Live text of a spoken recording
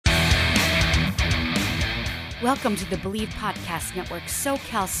Welcome to the Believe Podcast Network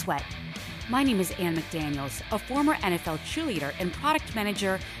SoCal Sweat. My name is Ann McDaniels, a former NFL cheerleader and product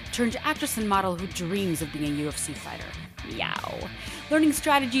manager turned actress and model who dreams of being a UFC fighter. Meow. Learning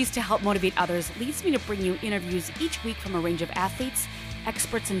strategies to help motivate others leads me to bring you interviews each week from a range of athletes,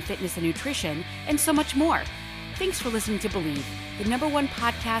 experts in fitness and nutrition, and so much more. Thanks for listening to Believe, the #1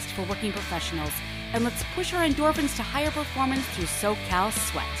 podcast for working professionals, and let's push our endorphins to higher performance through SoCal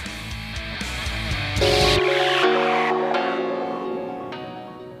Sweat.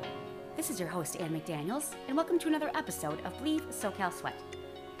 This is your host, Ann McDaniels, and welcome to another episode of Believe SoCal Sweat.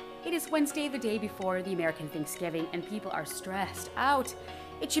 It is Wednesday, the day before the American Thanksgiving, and people are stressed out.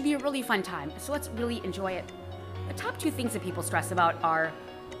 It should be a really fun time, so let's really enjoy it. The top 2 things that people stress about are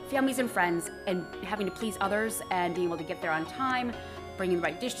families and friends and having to please others and being able to get there on time, bringing the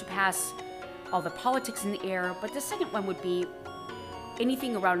right dish to pass, all the politics in the air. But the second one would be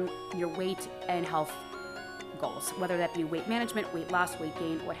anything around your weight and health goals, whether that be weight management, weight loss, weight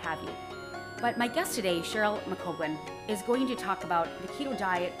gain, what have you. But my guest today, Cheryl McColgan, is going to talk about the keto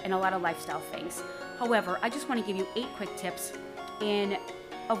diet and a lot of lifestyle things. However, I just want to give you 8 quick tips in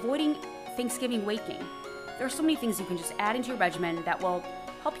avoiding Thanksgiving weight gain. There are so many things you can just add into your regimen that will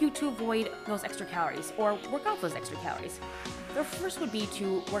help you to avoid those extra calories or work out those extra calories. The first would be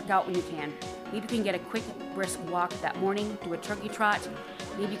to work out when you can. Maybe you can get a quick, brisk walk that morning, do a turkey trot.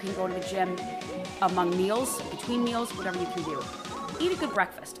 Maybe you can go to the gym among meals, between meals, whatever you can do. Eat a good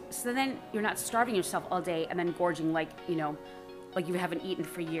breakfast, so then you're not starving yourself all day and then gorging like you haven't eaten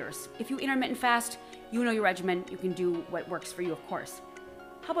for years. If you intermittent fast, you know your regimen, you can do what works for you, of course.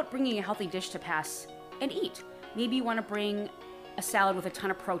 How about bringing a healthy dish to pass and eat? Maybe you want to bring a salad with a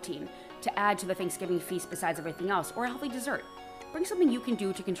ton of protein to add to the Thanksgiving feast besides everything else, or a healthy dessert. Bring something you can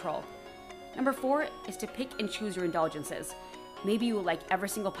do to control. Number 4 is to pick and choose your indulgences. Maybe you like every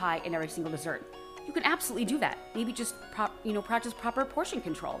single pie and every single dessert. You can absolutely do that. Maybe just practice proper portion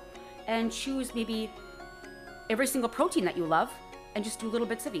control and choose maybe every single protein that you love and just do little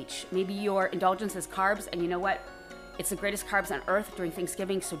bits of each. Maybe your indulgence is carbs, and you know what? It's the greatest carbs on earth during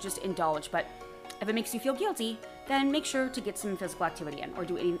Thanksgiving, so just indulge. But if it makes you feel guilty, then make sure to get some physical activity in or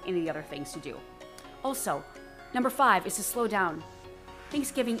do any of the other things to do. Also, number 5 is to slow down.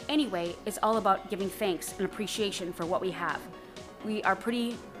 Thanksgiving anyway is all about giving thanks and appreciation for what we have. We are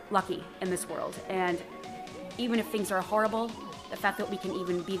pretty lucky in this world, and even if things are horrible, the fact that we can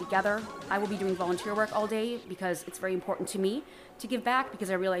even be together. I will be doing volunteer work all day because it's very important to me to give back,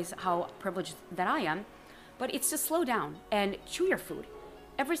 because I realize how privileged that I am. But it's to slow down and chew your food.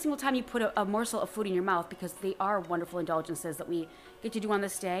 Every single time you put a morsel of food in your mouth, because they are wonderful indulgences that we get to do on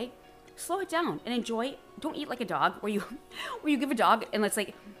this day, slow it down and enjoy. Don't eat like a dog where you give a dog and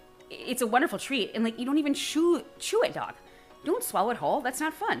it's a wonderful treat and you don't even chew it, dog. Don't swallow it whole. That's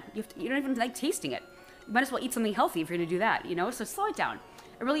not fun. You don't even like tasting it. You might as well eat something healthy if you're going to do that, So slow it down.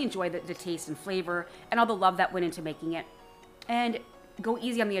 I really enjoy the taste and flavor and all the love that went into making it. And go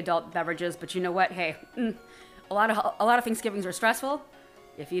easy on the adult beverages, but you know what? Hey, a lot of Thanksgivings are stressful.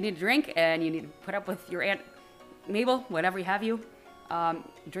 If you need a drink and you need to put up with your Aunt Mabel, whatever you have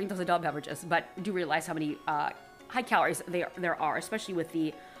drink those adult beverages. But do realize how many high calories there are, especially with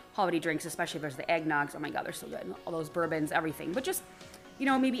the holiday drinks, especially if there's the eggnogs. Oh my God, they're so good. All those bourbons, everything. But just,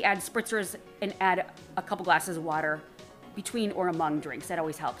 maybe add spritzers and add a couple glasses of water between or among drinks. That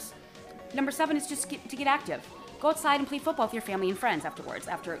always helps. Number 7 is just to get active. Go outside and play football with your family and friends afterwards,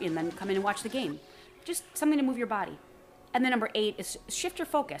 and then come in and watch the game. Just something to move your body. And then number 8 is shift your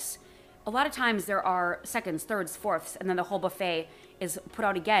focus. A lot of times there are seconds, thirds, fourths, and then the whole buffet is put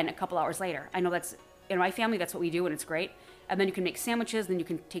out again a couple hours later. I know that's, in my family, that's what we do, and it's great. And then you can make sandwiches, then you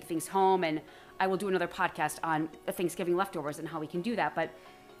can take things home, and I will do another podcast on the Thanksgiving leftovers and how we can do that. But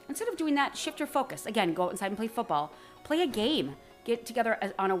instead of doing that, shift your focus. Again, go outside and play football. Play a game. Get together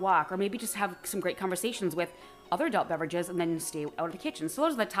on a walk, or maybe just have some great conversations with other adult beverages and then stay out of the kitchen. So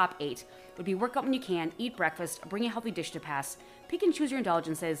those are the top 8. Would be work out when you can, eat breakfast, bring a healthy dish to pass, pick and choose your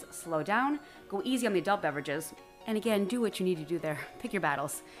indulgences, slow down, go easy on the adult beverages, and again, do what you need to do there. Pick your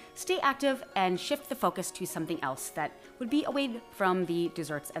battles. Stay active and shift the focus to something else that would be away from the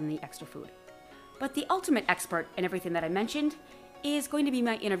desserts and the extra food. But the ultimate expert in everything that I mentioned is going to be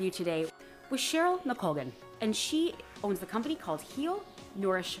my interview today with Cheryl McColgan, and she owns the company called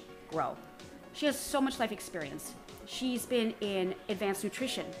Nourish Grow. She has so much life experience. She's been in advanced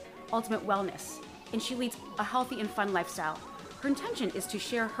nutrition, ultimate wellness, and she leads a healthy and fun lifestyle. Her intention is to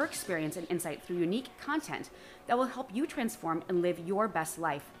share her experience and insight through unique content that will help you transform and live your best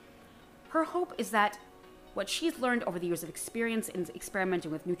life. Her hope is that what she's learned over the years of experience in experimenting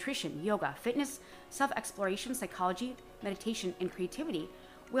with nutrition, yoga, fitness, self-exploration, psychology, meditation, and creativity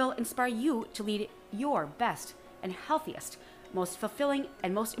will inspire you to lead your best and healthiest, most fulfilling,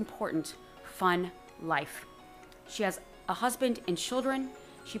 and most important, fun life. She has a husband and children.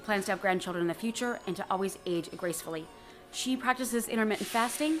 She plans to have grandchildren in the future and to always age gracefully. She practices intermittent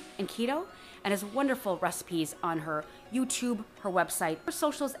fasting and keto and has wonderful recipes on her YouTube, her website, her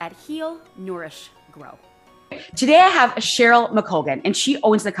socials at Heal, Nourish, Grow. Today I have Cheryl McColgan, and she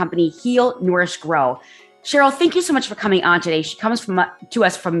owns the company Heal, Nourish, Grow. Cheryl, thank you so much for coming on today. She comes to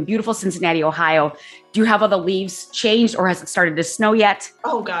us from beautiful Cincinnati, Ohio. Do you have all the leaves changed, or has it started to snow yet?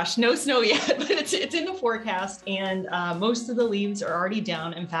 Oh gosh, no snow yet, but it's in the forecast, and most of the leaves are already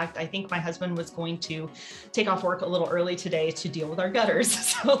down. In fact, I think my husband was going to take off work a little early today to deal with our gutters.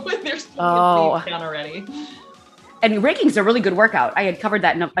 So there's leaves down already. And raking is a really good workout. I had covered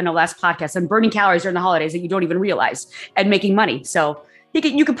that in the last podcast, and burning calories during the holidays that you don't even realize, and making money. So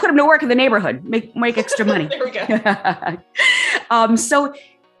you can put them to work in the neighborhood, make extra money. There we go. So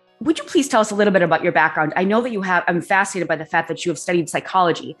would you please tell us a little bit about your background? I know that I'm fascinated by the fact that you have studied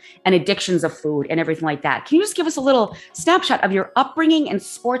psychology and addictions of food and everything like that. Can you just give us a little snapshot of your upbringing in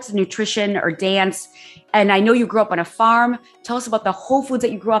sports and nutrition or dance? And I know you grew up on a farm. Tell us about the whole foods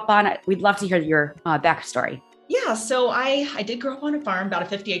that you grew up on. We'd love to hear your backstory. Yeah, so I did grow up on a farm, about a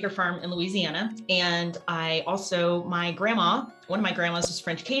 50-acre farm in Louisiana. And one of my grandmas was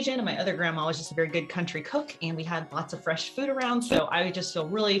French Cajun, and my other grandma was just a very good country cook. And we had lots of fresh food around. So I just feel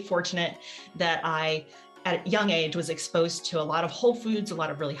really fortunate that I, at a young age, was exposed to a lot of whole foods, a lot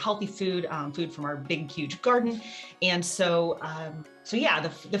of really healthy food, food from our big, huge garden. And so yeah,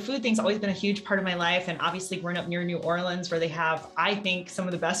 the food thing's always been a huge part of my life. And obviously growing up near New Orleans, where they have, I think, some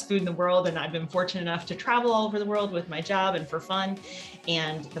of the best food in the world. And I've been fortunate enough to travel all over the world with my job and for fun.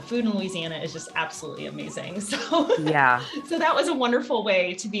 And the food in Louisiana is just absolutely amazing. So yeah, so that was a wonderful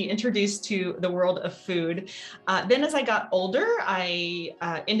way to be introduced to the world of food. Then as I got older, I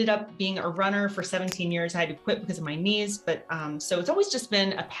ended up being a runner for 17 years. I had to quit because of my knees, but so it's always just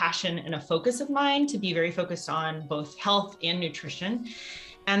been a passion and a focus of mine to be very focused on both health and nutrition.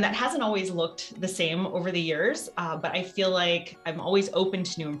 And that hasn't always looked the same over the years, but I feel like I'm always open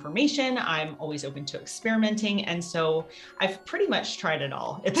to new information. I'm always open to experimenting. And so I've pretty much tried it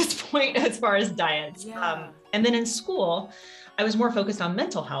all at this point as far as diets. Yeah. And then in school, I was more focused on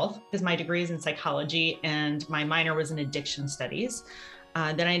mental health because my degree is in psychology and my minor was in addiction studies.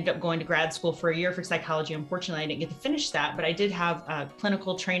 Then I ended up going to grad school for a year for psychology. Unfortunately, I didn't get to finish that, but I did have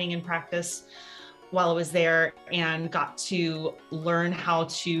clinical training and practice while I was there and got to learn how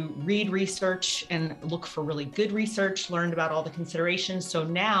to read research and look for really good research, learned about all the considerations. So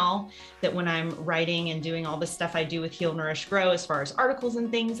now that when I'm writing and doing all the stuff I do with Heal, Nourish, Grow, as far as articles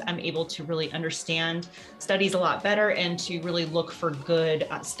and things, I'm able to really understand studies a lot better and to really look for good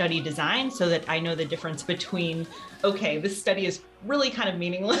study design so that I know the difference between, okay, this study is really kind of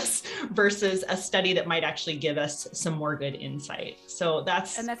meaningless versus a study that might actually give us some more good insight. So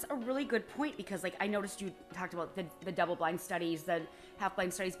that's a really good point, because like I noticed you talked about the double-blind studies, the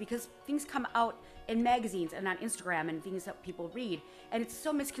half-blind studies, because things come out in magazines and on Instagram and things that people read, and it's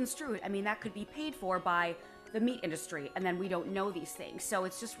so misconstrued. I mean, that could be paid for by the meat industry, and then we don't know these things. So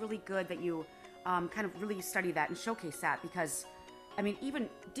it's just really good that you kind of really study that and showcase that, because I mean, even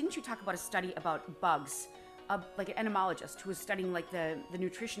didn't you talk about a study about bugs? Like an entomologist who was studying like the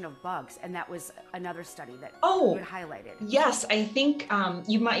nutrition of bugs, and that was another study that you had highlighted. Yes, I think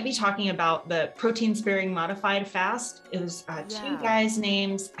you might be talking about the protein-sparing modified fast. It was two guys'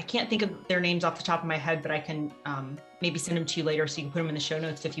 names. I can't think of their names off the top of my head, but I can maybe send them to you later so you can put them in the show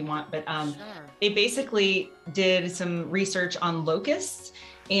notes if you want. But they basically did some research on locusts.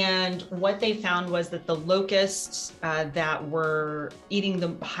 And what they found was that the locusts that were eating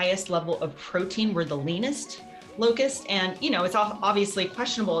the highest level of protein were the leanest locust. And, you know, it's obviously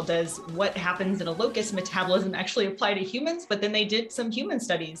questionable, does what happens in a locust metabolism actually apply to humans? But then they did some human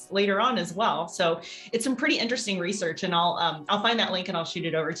studies later on as well. So it's some pretty interesting research, and I'll find that link and I'll shoot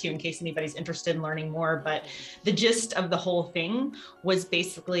it over to you in case anybody's interested in learning more. But the gist of the whole thing was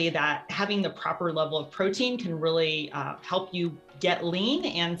basically that having the proper level of protein can really help you get lean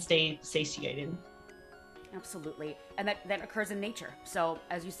and stay satiated. Absolutely. And that occurs in nature. So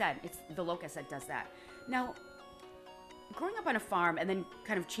as you said, it's the locust that does that. Now, growing up on a farm and then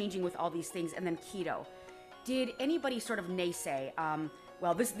kind of changing with all these things and then keto, did anybody sort of naysay,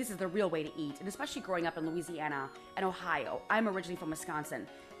 well, this is the real way to eat? And especially growing up in Louisiana and Ohio. I'm originally from Wisconsin,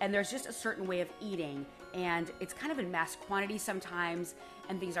 and there's just a certain way of eating, and it's kind of in mass quantity sometimes,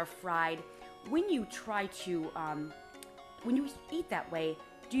 and things are fried. When you try to, when you eat that way,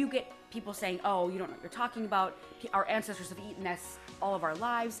 do you get people saying, oh, you don't know what you're talking about, our ancestors have eaten this all of our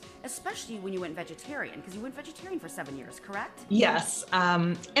lives, especially when you went vegetarian, because you went vegetarian for 7 years, correct? Yes.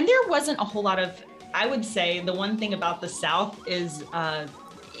 And there wasn't a whole lot of, I would say the one thing about the South is,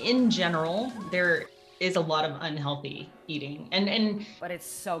 in general, there is a lot of unhealthy eating. But it's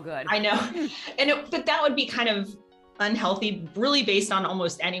so good. I know. But that would be kind of unhealthy, really based on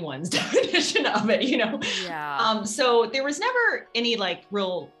almost anyone's definition of it, Yeah. So there was never any like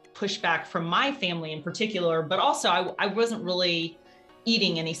real pushback from my family in particular, but also I wasn't really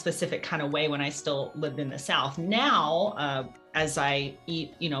eating any specific kind of way when I still lived in the South. Now, as I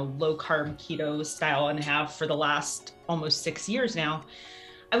eat, low carb keto style and have for the last almost 6 years now,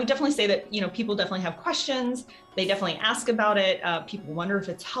 I would definitely say that, people definitely have questions. They definitely ask about it. People wonder if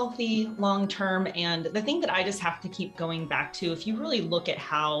it's healthy long-term. And the thing that I just have to keep going back to, if you really look at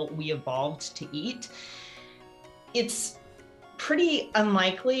how we evolved to eat, it's pretty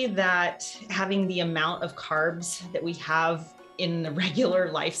unlikely that having the amount of carbs that we have in the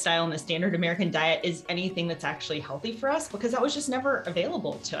regular lifestyle and the standard American diet is anything that's actually healthy for us, because that was just never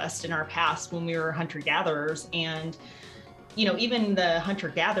available to us in our past when we were hunter-gatherers. And even the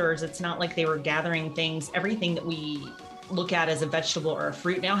hunter-gatherers, it's not like they were gathering things. Everything that we look at as a vegetable or a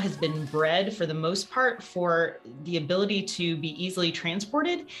fruit now has been bred for the most part for the ability to be easily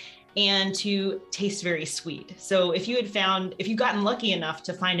transported and to taste very sweet. So if you'd gotten lucky enough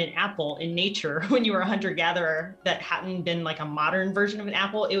to find an apple in nature when you were a hunter-gatherer that hadn't been like a modern version of an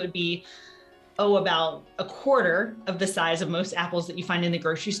apple, it would be about a quarter of the size of most apples that you find in the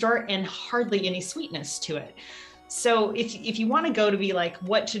grocery store and hardly any sweetness to it. So if you want to go to be like,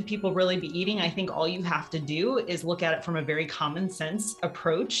 what should people really be eating? I think all you have to do is look at it from a very common sense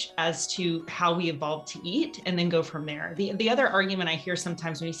approach as to how we evolved to eat, and then go from there. The other argument I hear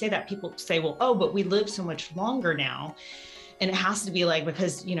sometimes when you say that, people say, well, oh, but we live so much longer now, and it has to be like,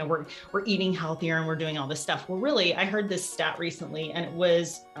 because, we're eating healthier and we're doing all this stuff. Well, really, I heard this stat recently, and it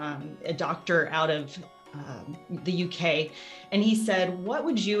was a doctor out of the UK. And he said, what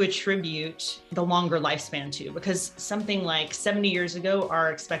would you attribute the longer lifespan to? Because something like 70 years ago,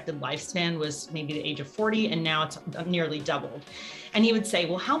 our expected lifespan was maybe the age of 40, and now it's nearly doubled. And he would say,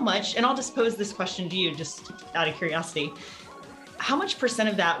 well, how much, and I'll just pose this question to you just out of curiosity, how much percent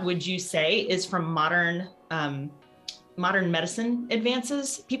of that would you say is from modern medicine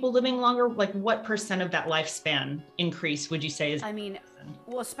advances, people living longer? Like, what percent of that lifespan increase would you say is?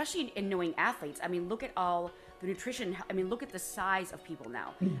 Well, especially in knowing athletes. Look at all the nutrition. Look at the size of people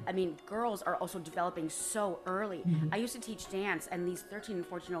now. Girls are also developing so early. I used to teach dance, and these 13 and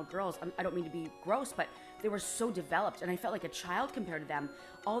 14-year-old girls, I don't mean to be gross, but they were so developed, and I felt like a child compared to them.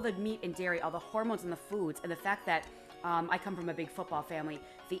 All the meat and dairy, all the hormones in the foods, and the fact that I come from a big football family.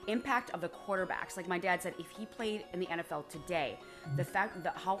 The impact of the quarterbacks, like my dad said, if he played in the NFL today, the fact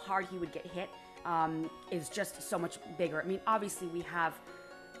that how hard he would get hit is just so much bigger. Obviously we have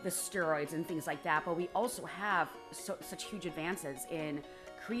the steroids and things like that, but we also have such huge advances in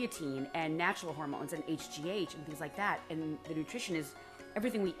creatine and natural hormones and HGH and things like that. And the nutrition is,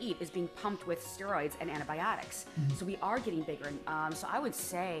 everything we eat is being pumped with steroids and antibiotics. So we are getting bigger. And so I would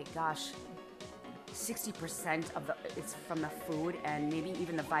say, gosh, 60% of it's from the food, and maybe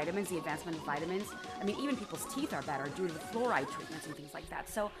even the vitamins, the advancement of vitamins. Even people's teeth are better due to the fluoride treatments and things like that.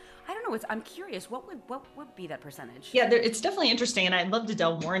 So I don't know. I'm curious. What would be that percentage? Yeah, it's definitely interesting, and I'd love to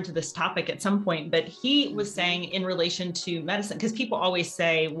delve more into this topic at some point. But he was saying in relation to medicine, because people always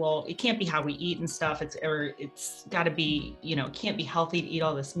say, well, it can't be how we eat and stuff. It's got to be, it can't be healthy to eat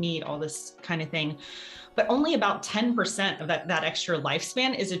all this meat, all this kind of thing. But only about 10% of that extra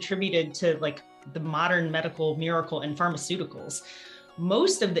lifespan is attributed to like the modern medical miracle in pharmaceuticals.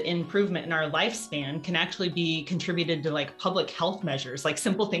 Most of the improvement in our lifespan can actually be contributed to like public health measures, like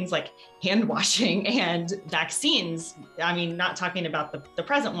simple things like hand washing and vaccines. Not talking about the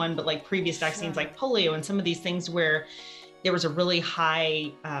present one, but like previous vaccines like polio and some of these things where there was a really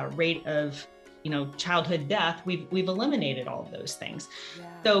high rate of childhood death. We've eliminated all of those things. Yeah.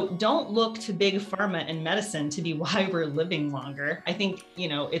 So don't look to big pharma and medicine to be why we're living longer. I think,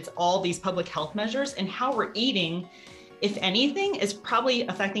 it's all these public health measures, and how we're eating, if anything, is probably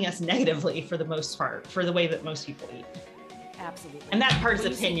affecting us negatively for the most part, for the way that most people eat. Absolutely. And that part is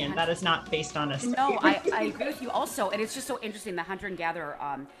opinion. That is not based on us. No, I agree with you also. And it's just so interesting, the hunter and gatherer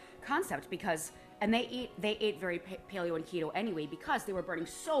concept, because they ate very paleo and keto anyway, because they were burning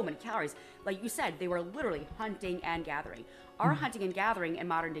so many calories. Like you said, they were literally hunting and gathering. Our hunting and gathering in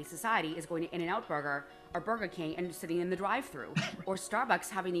modern day society is going to In-N-Out Burger or Burger King and sitting in the drive-thru, or Starbucks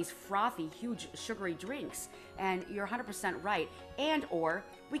having these frothy, huge, sugary drinks. And you're 100% right. And or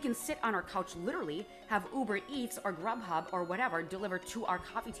we can sit on our couch, literally have Uber Eats or Grubhub or whatever delivered to our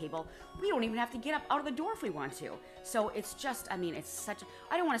coffee table. We don't even have to get up out of the door if we want to. So it's just, I mean, it's such,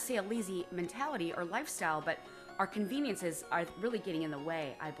 I don't want to say a lazy mentality or lifestyle, but our conveniences are really getting in the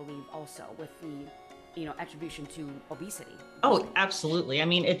way, I believe, also with the, attribution to obesity. Oh, absolutely. I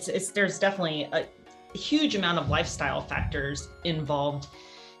mean, there's definitely a huge amount of lifestyle factors involved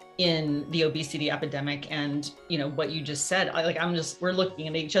in the obesity epidemic. And, what you just said, we're looking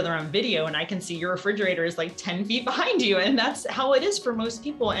at each other on video and I can see your refrigerator is like 10 feet behind you. And that's how it is for most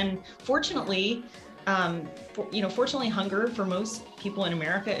people. And fortunately, fortunately, hunger for most people in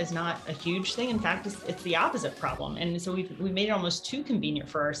America is not a huge thing. In fact, it's the opposite problem. And so we've made it almost too convenient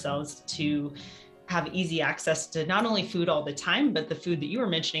for ourselves to have easy access to not only food all the time, but the food that you were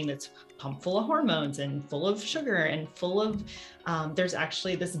mentioning that's pumped full of hormones and full of sugar and full of, there's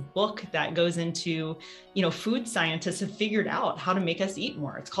actually this book that goes into, food scientists have figured out how to make us eat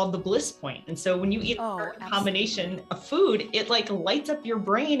more. It's called The Bliss Point. And so when you eat a combination of food, it like lights up your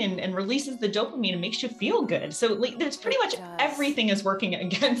brain and releases the dopamine and makes you feel good. So there's pretty much everything is working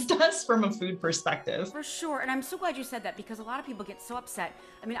against us from a food perspective. For sure. And I'm so glad you said that, because a lot of people get so upset.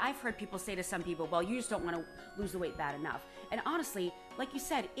 I mean, I've heard people say to some people, well, you just don't want to lose the weight bad enough. And honestly, like you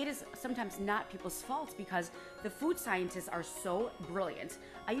said, it is sometimes not people's fault, because the food scientists are so brilliant.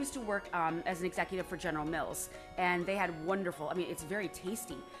 I used to work as an executive for General Mills, and they had wonderful, I mean, it's very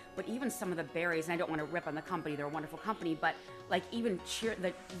tasty, but even some of the berries, and I don't want to rip on the company, they're a wonderful company, but like even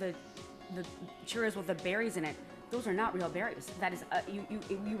the Cheerios with the berries in it, those are not real berries. That is,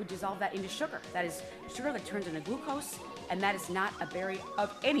 you would dissolve that into sugar. That is sugar that turns into glucose, and that is not a berry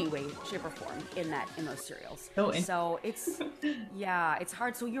of any way, shape, or form in those cereals. So it's, it's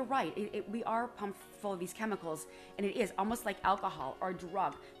hard. So you're right. We are pumped full of these chemicals, and it is almost like alcohol or a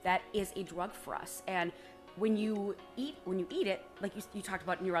drug. That is a drug for us. And when you eat it, like you talked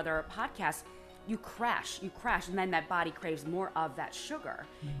about in your other podcast, you crash, and then that body craves more of that sugar.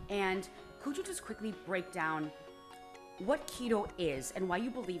 And could you just quickly break down what keto is and why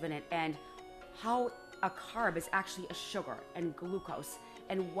you believe in it, and how a carb is actually a sugar and glucose,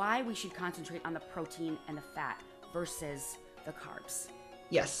 and why we should concentrate on the protein and the fat versus the carbs?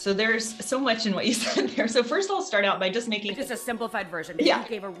 Yes. So there's so much in what you said there. So first I'll start out by just making just a simplified version. Yeah. You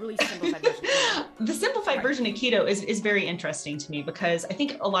gave a really simplified version. The simplified version of keto is very interesting to me, because I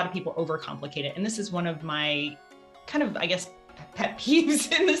think a lot of people overcomplicate it. And this is one of my kind of, I guess, pet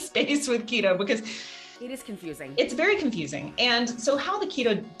peeves in the space with keto, because it is confusing. It's very confusing. And so how the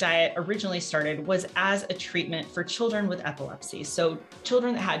keto diet originally started was as a treatment for children with epilepsy. So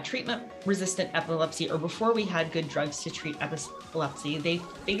children that had treatment-resistant epilepsy, or before we had good drugs to treat epilepsy, they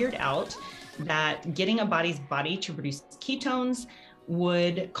figured out that getting a body's body to produce ketones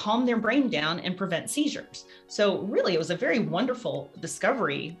would calm their brain down and prevent seizures. So really, it was a very wonderful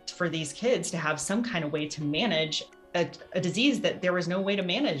discovery for these kids to have some kind of way to manage a disease that there was no way to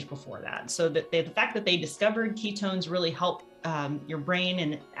manage before that. So that the fact that they discovered ketones really help your brain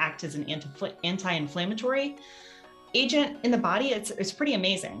and act as an anti-inflammatory agent in the body, it's pretty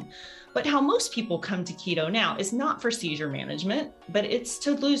amazing. But how most people come to keto now is not for seizure management, but it's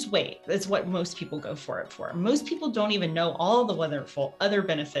to lose weight. That's what most people go for it for. Most people don't even know all the wonderful other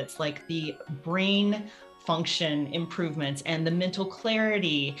benefits, like the brain function improvements and the mental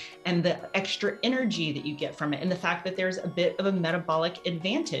clarity and the extra energy that you get from it. And the fact that there's a bit of a metabolic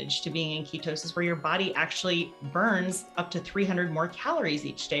advantage to being in ketosis, where your body actually burns up to 300 more calories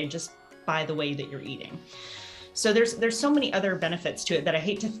each day just by the way that you're eating. So there's so many other benefits to it that I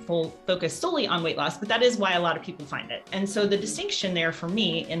hate to focus solely on weight loss, but that is why a lot of people find it. And so the distinction there for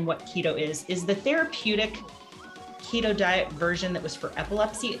me in what keto is the therapeutic keto diet version that was for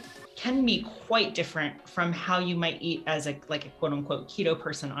epilepsy can be quite different from how you might eat as a quote unquote keto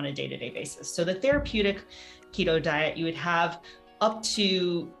person on a day-to-day basis. So the therapeutic keto diet, you would have up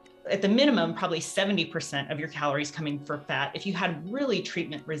to, at the minimum, probably 70% of your calories coming from fat. If you had really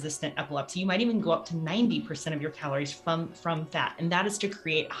treatment-resistant epilepsy, you might even go up to 90% of your calories from fat. And that is to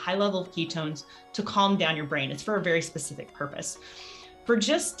create a high level of ketones to calm down your brain. It's for a very specific purpose. For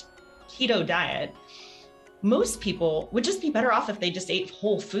just keto diet, most people would just be better off if they just ate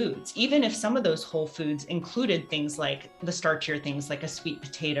whole foods, even if some of those whole foods included things like the starchier things like a sweet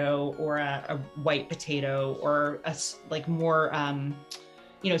potato or a white potato, or more,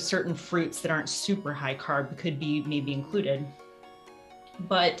 certain fruits that aren't super high carb could be maybe included.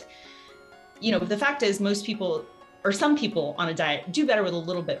 But, the fact is most people or some people on a diet do better with a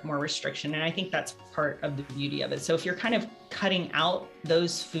little bit more restriction. And I think that's part of the beauty of it. So if you're kind of cutting out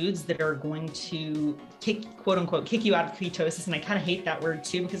those foods that are going to quote unquote, kick you out of ketosis. And I kind of hate that word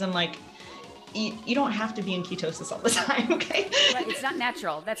too, because I'm like, you don't have to be in ketosis all the time. Okay. Right. It's not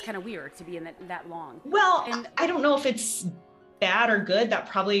natural. That's kind of weird to be in that long. Well, and I don't know if it's bad or good. That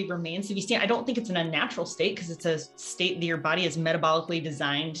probably remains to be seen. I don't think it's an unnatural state, because it's a state that your body is metabolically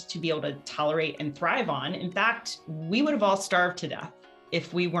designed to be able to tolerate and thrive on. In fact, we would have all starved to death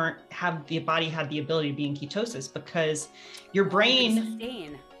if we the body had the ability to be in ketosis, because your brain,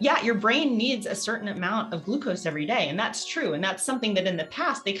 your brain needs a certain amount of glucose every day. And that's true. And that's something that in the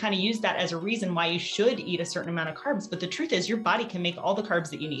past, they kind of used that as a reason why you should eat a certain amount of carbs. But the truth is your body can make all the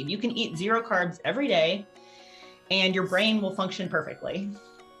carbs that you need. You can eat 0 carbs every day and your brain will function perfectly.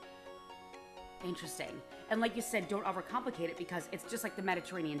 Interesting. And like you said, don't overcomplicate it, because it's just like the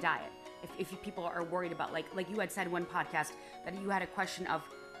Mediterranean diet. If people are worried about, like you had said in one podcast that you had a question of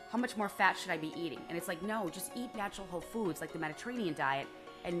how much more fat should I be eating? And it's like, no, just eat natural whole foods like the Mediterranean diet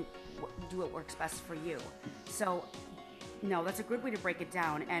and do what works best for you. So no, that's a good way to break it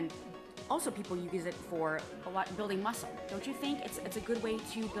down. And also people use it for a lot building muscle. Don't you think it's a good way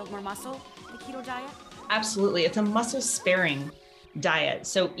to build more muscle, the keto diet? Absolutely. It's a muscle sparing diet.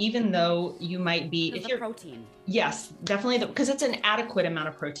 So even though you might be, if you're protein. Yes, definitely. Because it's an adequate amount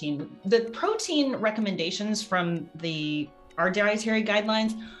of protein. The protein recommendations from our dietary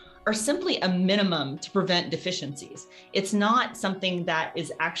guidelines are simply a minimum to prevent deficiencies. It's not something that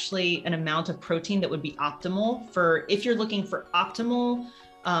is actually an amount of protein that would be optimal if you're looking for optimal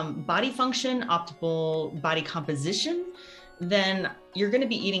body function, optimal body composition, then you're going to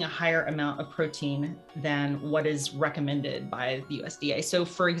be eating a higher amount of protein than what is recommended by the USDA. So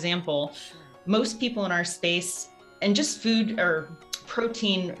for example, most people in our space, and just food or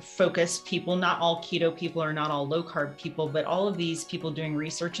protein focused people, not all keto people or not all low carb people, but all of these people doing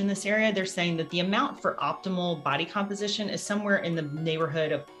research in this area, they're saying that the amount for optimal body composition is somewhere in the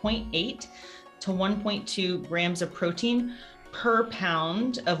neighborhood of 0.8 to 1.2 grams of protein per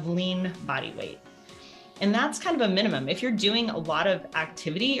pound of lean body weight. And that's kind of a minimum. If you're doing a lot of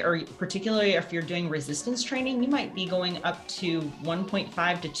activity, or particularly if you're doing resistance training, you might be going up to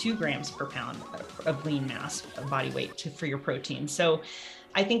 1.5 to 2 grams per pound of lean mass of body weight for your protein. So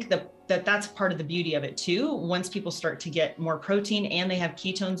I think that's part of the beauty of it too. Once people start to get more protein and they have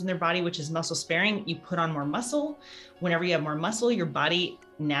ketones in their body, which is muscle sparing, you put on more muscle. Whenever you have more muscle, your body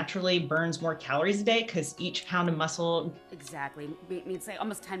naturally burns more calories a day, because each pound of muscle. Exactly. I mean, say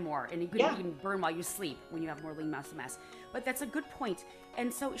almost 10 more. And you could even burn while you sleep when you have more lean muscle mass. But that's a good point.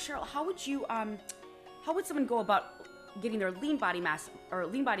 And so Cheryl, how would someone go about getting their lean body mass or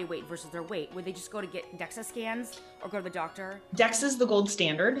lean body weight versus their weight? Would they just go to get DEXA scans or go to the doctor? DEXA is the gold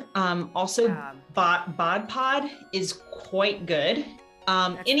standard. Also, bod pod is quite good.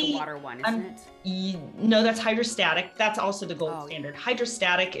 That's the water one, isn't it? No, that's hydrostatic. That's also the gold standard.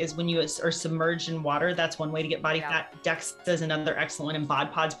 Hydrostatic is when you are submerged in water. That's one way to get body fat. DEXA is another excellent one, and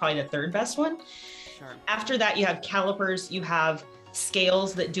bod pod's probably the third best one. Sure. After that, you have calipers. You have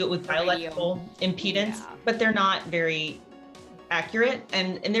scales that do it with bioelectrical impedance, but they're not very accurate,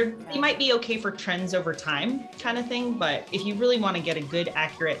 and they might be okay for trends over time kind of thing. But if you really want to get a good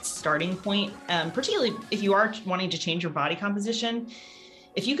accurate starting point, particularly if you are wanting to change your body composition,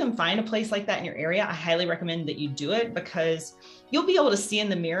 if you can find a place like that in your area, I highly recommend that you do it, because you'll be able to see in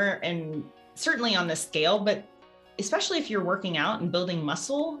the mirror, and certainly on the scale, but especially if you're working out and building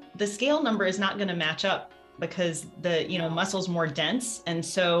muscle, the scale number is not going to match up, because the muscle's more dense. And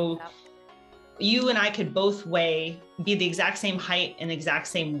so you and I could both be the exact same height and exact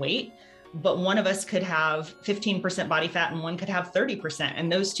same weight, but one of us could have 15% body fat and one could have 30%.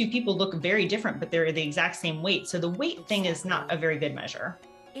 And those two people look very different, but they're the exact same weight. So the weight thing is not a very good measure.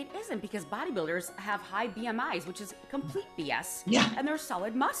 It isn't, because bodybuilders have high BMIs, which is complete BS. Yeah. And they're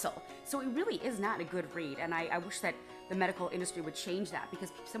solid muscle. So it really is not a good read. And I wish that the medical industry would change that,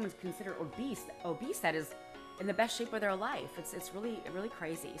 because someone's considered obese that is in the best shape of their life. It's really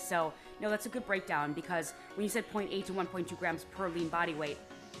crazy. So no, that's a good breakdown, because when you said 0.8 to 1.2 grams per lean body weight,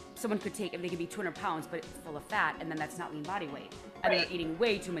 someone could take, if they could be 200 pounds, but it's full of fat, and then that's not lean body weight. And they're eating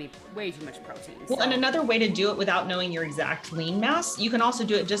way too much protein. Well, and another way to do it without knowing your exact lean mass, you can also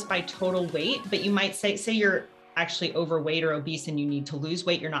do it just by total weight, but you might say you're actually overweight or obese and you need to lose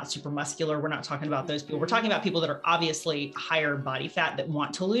weight. You're not super muscular. We're not talking about those people. We're talking about people that are obviously higher body fat that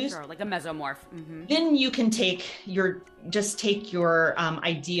want to lose. Sure, like a mesomorph. Mm-hmm. Then you can take your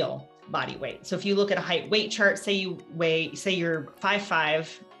ideal body weight. So if you look at a height weight chart, say you're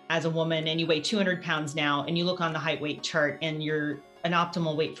 5'5" as a woman and you weigh 200 pounds now, and you look on the height weight chart and your an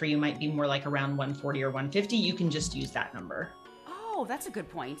optimal weight for you might be more like around 140 or 150, you can just use that number. Oh, that's a good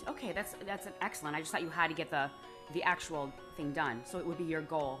point. Okay, that's an excellent. I just thought you had to get the actual thing done. So it would be your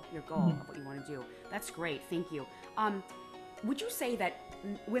goal of what you want to do. That's great. Thank you. Would you say that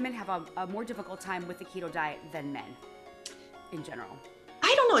women have a more difficult time with the keto diet than men in general?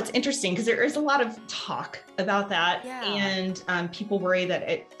 I don't know. It's interesting because there is a lot of talk about that. Yeah. And people worry that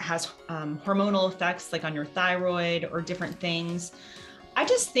it has hormonal effects like on your thyroid or different things. I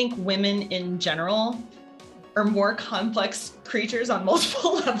just think women in general are more complex creatures on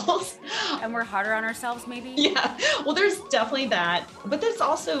multiple levels. And we're harder on ourselves, maybe? Yeah. Well, there's definitely that. But there's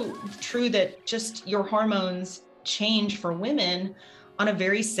also true that just your hormones change for women on a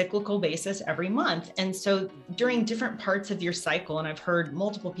very cyclical basis every month. And so during different parts of your cycle, and I've heard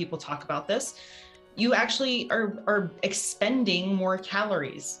multiple people talk about this, you actually are expending more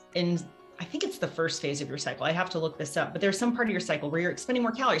calories in, I think it's the first phase of your cycle. I have to look this up, but there's some part of your cycle where you're expending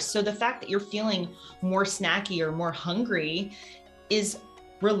more calories. So the fact that you're feeling more snacky or more hungry is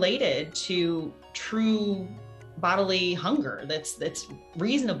related to true bodily hunger that's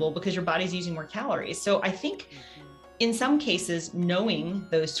reasonable because your body's using more calories. So I think in some cases, knowing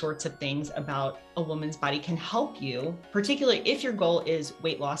those sorts of things about a woman's body can help you, particularly if your goal is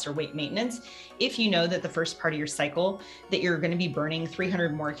weight loss or weight maintenance. If you know that the first part of your cycle that you're going to be burning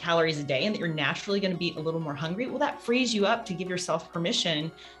 300 more calories a day and that you're naturally going to be a little more hungry, well, that frees you up to give yourself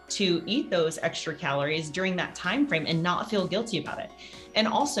permission to eat those extra calories during that time frame and not feel guilty about it. And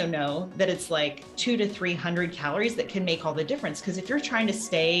also know that it's like 200 to 300 calories that can make all the difference. Because if you're trying to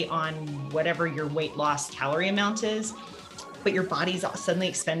stay on whatever your weight loss calorie amount is, but your body's suddenly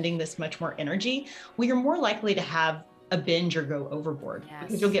expending this much more energy, well, you're more likely to have a binge or go overboard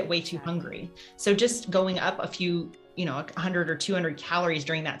because you'll get way too hungry. So just going up a few, 100 or 200 calories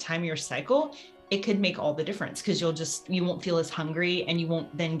during that time of your cycle, it could make all the difference because you won't feel as hungry and you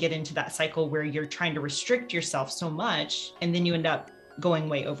won't then get into that cycle where you're trying to restrict yourself so much and then you end up going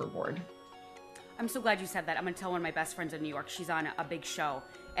way overboard. I'm so glad you said that. I'm going to tell one of my best friends in New York. She's on a big show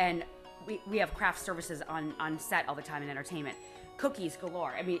and we have craft services on set all the time in entertainment. Cookies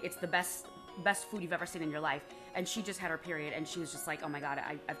galore. I mean, it's the best food you've ever seen in your life. And she just had her period and she was just like, oh my God,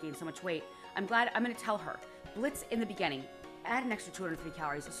 I've gained so much weight. I'm going to tell her, blitz in the beginning, add an extra 250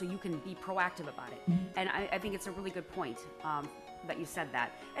 calories so you can be proactive about it. Mm-hmm. And I think it's a really good point that you said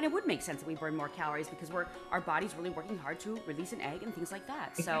that. And it would make sense that we burn more calories because our body's really working hard to release an egg and things like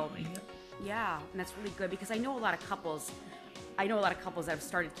that. Exactly. So yeah, and that's really good because I know a lot of couples that have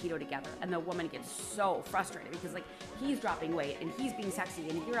started keto together and the woman gets so frustrated because like he's dropping weight and he's being sexy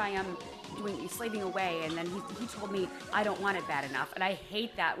and here I am slaving away and then he told me I don't want it bad enough. And I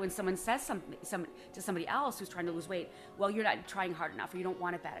hate that when someone says something to somebody else who's trying to lose weight, well, you're not trying hard enough or you don't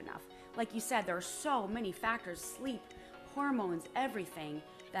want it bad enough. Like you said, there are so many factors, sleep, hormones, everything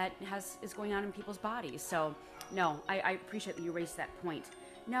that is going on in people's bodies. So no, I appreciate that you raised that point.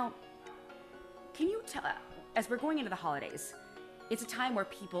 Now, can you tell, as we're going into the holidays, it's a time where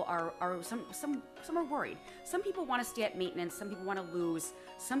people are some are worried. Some people want to stay at maintenance. Some people want to lose.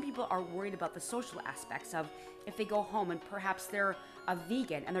 Some people are worried about the social aspects of if they go home and perhaps they're a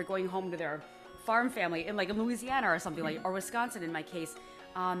vegan and they're going home to their farm family in Louisiana or something like, or Wisconsin in my case.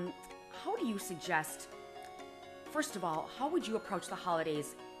 How do you suggest, first of all, how would you approach the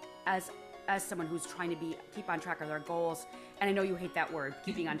holidays as someone who's trying to keep on track of their goals? And I know you hate that word,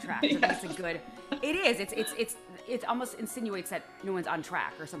 keeping on track. So that's it is. It almost insinuates that no one's on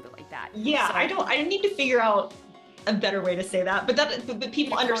track or something like that. Yeah, so, I need to figure out a better way to say that, but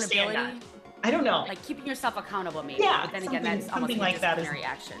people understand that. I don't know. Like keeping yourself accountable maybe. Yeah, but then again, that's almost like a disciplinary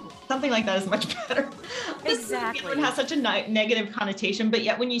action. Something like that is much better. Exactly. It has such a negative connotation, but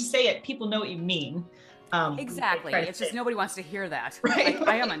yet when you say it, people know what you mean. Exactly. It's just nobody wants to hear that. Right. Like,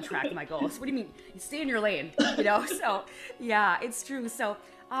 I am on track with my goals. What do you mean? You stay in your lane, So yeah, it's true. So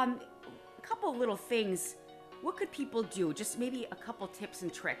a couple little things. What could people do? Just maybe a couple tips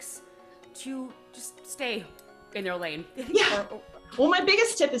and tricks to just stay in their lane. Yeah. Well, my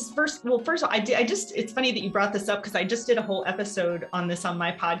biggest tip is first of all, it's funny that you brought this up because I just did a whole episode on this on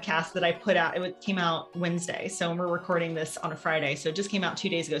my podcast that I put out. It came out Wednesday. So we're recording this on a Friday. So it just came out 2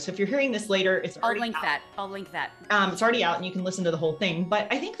 days ago. So if you're hearing this later, it's already out. I'll link that. It's already out and you can listen to the whole thing. But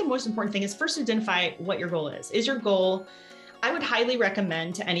I think the most important thing is first identify what your goal is. Is your goal, I would highly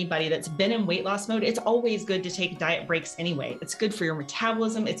recommend to anybody that's been in weight loss mode, it's always good to take diet breaks anyway. It's good for your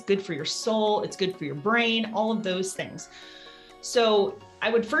metabolism. It's good for your soul. It's good for your brain, all of those things. So I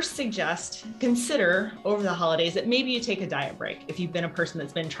would first suggest consider over the holidays that maybe you take a diet break if you've been a person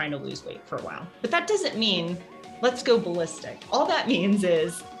that's been trying to lose weight for a while. But that doesn't mean let's go ballistic. All that means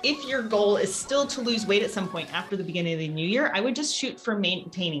is if your goal is still to lose weight at some point after the beginning of the new year, I would just shoot for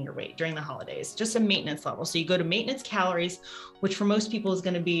maintaining your weight during the holidays, just a maintenance level. So you go to maintenance calories, which for most people is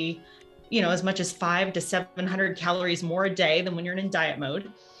going to be, as much as 500 to 700 calories more a day than when you're in diet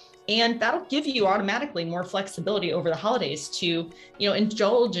mode. And that'll give you automatically more flexibility over the holidays to,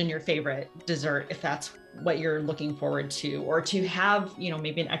 indulge in your favorite dessert if that's what you're looking forward to, or to have,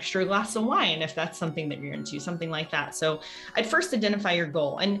 maybe an extra glass of wine if that's something that you're into, something like that. So I'd first identify your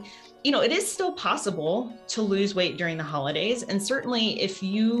goal. And, it is still possible to lose weight during the holidays. And certainly if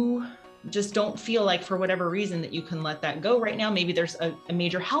you just don't feel like for whatever reason that you can let that go right now, maybe there's a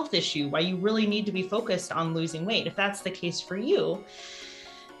major health issue why you really need to be focused on losing weight. If that's the case for you,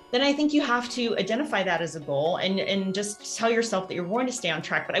 then I think you have to identify that as a goal and just tell yourself that you're going to stay on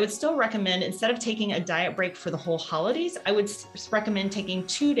track. But I would still recommend, instead of taking a diet break for the whole holidays, I would recommend taking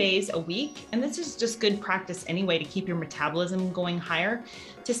 2 days a week. And this is just good practice anyway to keep your metabolism going higher,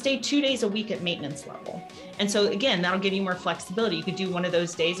 to stay 2 days a week at maintenance level. And so again, that'll give you more flexibility. You could do one of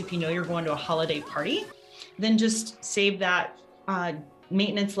those days if you know you're going to a holiday party, then just save that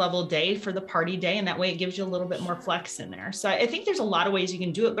maintenance level day for the party day. And that way it gives you a little bit more flex in there. So I think there's a lot of ways you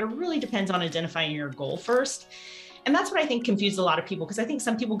can do it, but it really depends on identifying your goal first. And that's what I think confuses a lot of people, because I think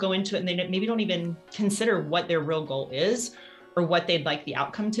some people go into it and they maybe don't even consider what their real goal is or what they'd like the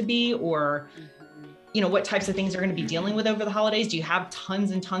outcome to be, or what types of things they're going to be dealing with over the holidays. Do you have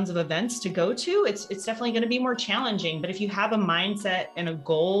tons and tons of events to go to? It's definitely going to be more challenging. But if you have a mindset and a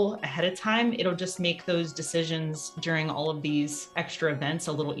goal ahead of time, it'll just make those decisions during all of these extra events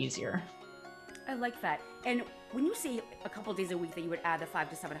a little easier. I like that. And when you say a couple of days a week that you would add the 500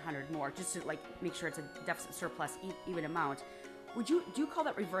 to 700 more, just to make sure it's a deficit surplus even amount, do you call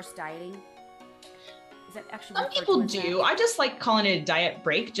that reverse dieting? Is that actually some people do? I just like calling it a diet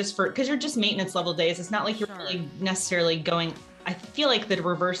break, because you're just maintenance level days. It's not like you're really necessarily going. I feel like the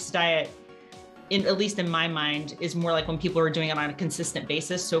reverse diet, at least in my mind, is more like when people are doing it on a consistent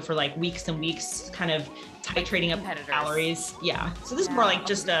basis. So for like weeks and weeks, kind of titrating up calories. Yeah. So this is more like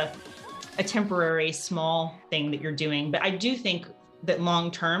just a temporary small thing that you're doing. But I do think that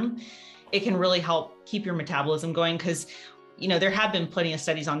long term, it can really help keep your metabolism going, because there have been plenty of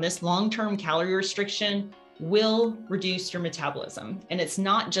studies on this. Long-term calorie restriction will reduce your metabolism. And it's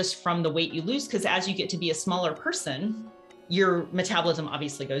not just from the weight you lose, because as you get to be a smaller person, your metabolism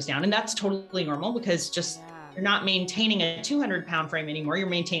obviously goes down. And that's totally normal, because you're not maintaining a 200-pound frame anymore. You're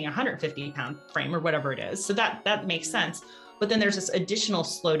maintaining a 150-pound frame or whatever it is. So that makes sense. But then there's this additional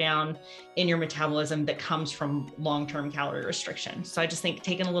slowdown in your metabolism that comes from long-term calorie restriction. So I just think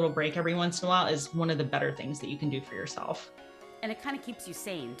taking a little break every once in a while is one of the better things that you can do for yourself. And it kind of keeps you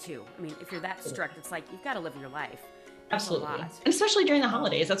sane too. I mean, if you're that strict, it's like, you've got to live your life. Absolutely. And especially during the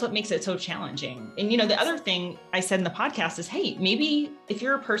holidays, that's what makes it so challenging. And the other thing I said in the podcast is, hey, maybe if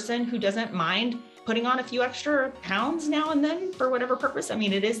you're a person who doesn't mind putting on a few extra pounds now and then for whatever purpose. I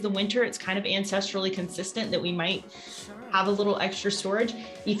mean, it is the winter. It's kind of ancestrally consistent that we might have a little extra storage.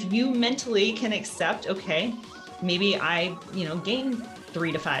 If you mentally can accept, okay, maybe I, gain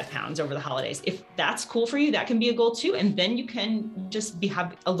 3 to 5 pounds over the holidays. If that's cool for you, that can be a goal too. And then you can just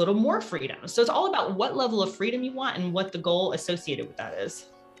have a little more freedom. So it's all about what level of freedom you want and what the goal associated with that is.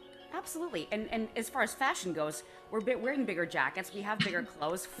 Absolutely. And as far as fashion goes, we're wearing bigger jackets, we have bigger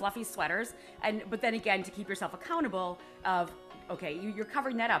clothes, fluffy sweaters. But then again, to keep yourself accountable of, okay, you're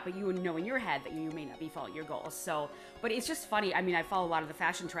covering that up, but you know in your head that you may not be following your goals. So, but it's just funny. I mean, I follow a lot of the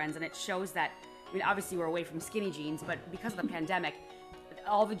fashion trends, and it shows that, obviously we're away from skinny jeans, but because of the pandemic,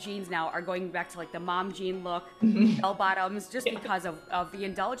 all the jeans now are going back to like the mom jean look, bell bottoms, just because of the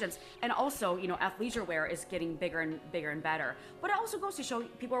indulgence. And also, athleisure wear is getting bigger and better. But it also goes to show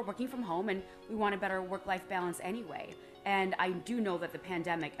people are working from home, and we want a better work-life balance anyway. And I do know that the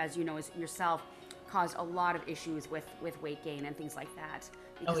pandemic, as you know as yourself, caused a lot of issues with weight gain and things like that,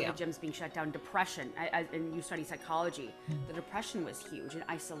 because of the gyms being shut down. Depression, and you study psychology, the depression was huge, and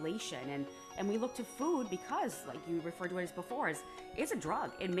isolation, and we look to food because, like you referred to it as before, it's a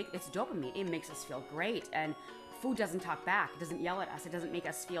drug. It's dopamine. It makes us feel great, and food doesn't talk back. It doesn't yell at us. It doesn't make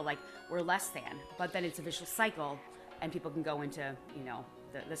us feel like we're less than. But then it's a vicious cycle, and people can go into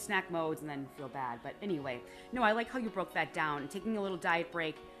the snack modes and then feel bad. But anyway, no, I like how you broke that down, taking a little diet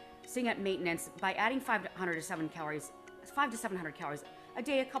break, staying at maintenance by adding 500 to 700 calories a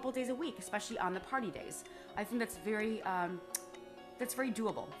day, a couple days a week, especially on the party days. I think that's very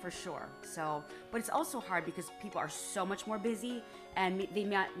doable for sure. So, but it's also hard because people are so much more busy, and they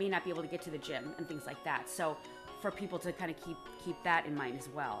may not be able to get to the gym and things like that. So for people to kind of keep that in mind as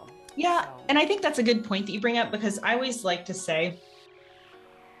well. Yeah. So. And I think that's a good point that you bring up, because I always like to say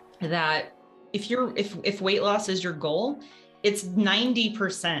that if weight loss is your goal, it's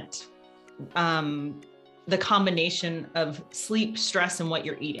 90% the combination of sleep, stress, and what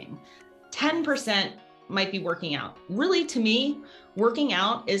you're eating. 10% might be working out. Really, to me, working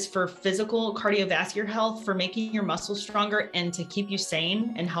out is for physical cardiovascular health, for making your muscles stronger and to keep you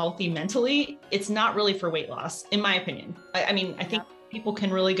sane and healthy mentally. It's not really for weight loss, in my opinion. I mean, I think people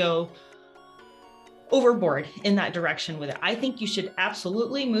can really go overboard in that direction with it. I think you should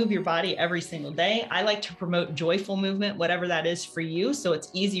absolutely move your body every single day. I like to promote joyful movement, whatever that is for you. So it's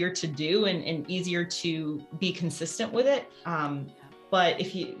easier to do and easier to be consistent with it. But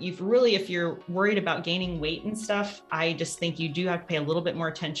if you're worried about gaining weight and stuff, I just think you do have to pay a little bit more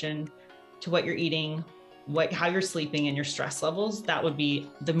attention to what you're eating, how you're sleeping, and your stress levels. That would be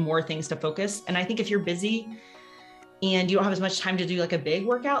the more things to focus. And I think if you're busy and you don't have as much time to do like a big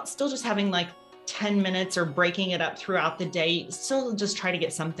workout, still just having like 10 minutes or breaking it up throughout the day, still just try to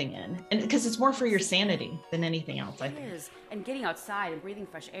get something in. And because it's more for your sanity than anything else, I think. It is. And getting outside and breathing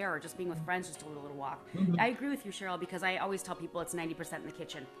fresh air, or just being with friends, just a little walk. Mm-hmm. I agree with you, Cheryl, because I always tell people it's 90% in the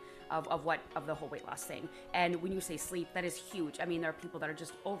kitchen of the whole weight loss thing. And when you say sleep, that is huge. I mean, there are people that are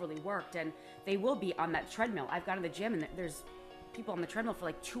just overly worked and they will be on that treadmill. I've gone to the gym and there's people on the treadmill for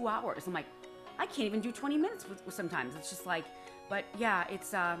like 2 hours. I'm like, I can't even do 20 minutes with sometimes. It's just like, but yeah,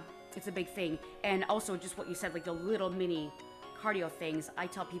 it's a big thing. And also just what you said, like the little mini cardio things. I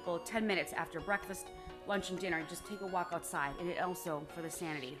tell people 10 minutes after breakfast, lunch, and dinner, just take a walk outside. And it also for the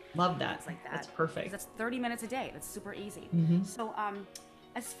sanity. Love that. It's like that. That's perfect. That's 30 minutes a day. That's super easy. Mm-hmm. So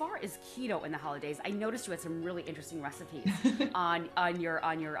as far as keto in the holidays, I noticed you had some really interesting recipes on your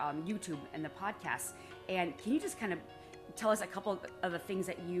YouTube and the podcast. And can you just kind of tell us a couple of the things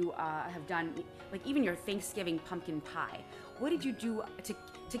that you have done, like even your Thanksgiving pumpkin pie? What did you do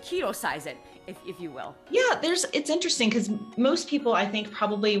to keto size it, if you will? Yeah, it's interesting because most people, I think,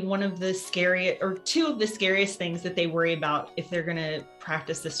 probably two of the scariest things that they worry about if they're going to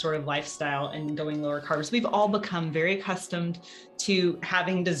practice this sort of lifestyle and going lower carbs. We've all become very accustomed to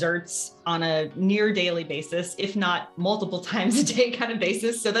having desserts on a near daily basis, if not multiple times a day kind of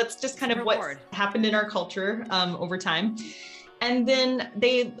basis. So that's just kind of what's happened in our culture over time. And then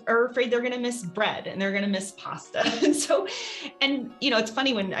they are afraid they're going to miss bread and they're going to miss pasta. And it's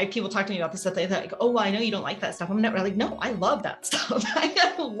funny when people talk to me about this stuff, they're like, oh, well, I know you don't like that stuff. I'm never like, no, I love that stuff.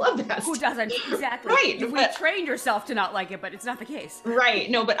 I love that Who stuff. doesn't? Exactly. Right. We trained yourself to not like it, but it's not the case. Right.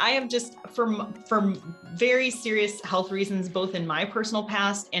 No, but I have just, for very serious health reasons, both in my personal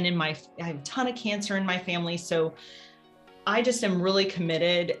past and I have a ton of cancer in my family. So I just am really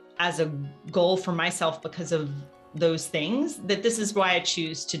committed as a goal for myself because of those things, that this is why I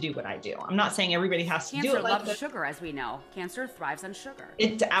choose to do what I do. I'm not saying everybody has to do it. Cancer loves sugar, as we know. Cancer thrives on sugar.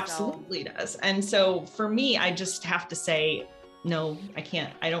 It absolutely does. And so for me, I just have to say, no, I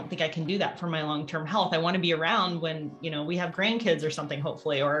can't. I don't think I can do that for my long-term health. I want to be around when, we have grandkids or something,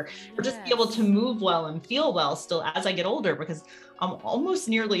 hopefully, or just be able to move well and feel well still as I get older, because I'm almost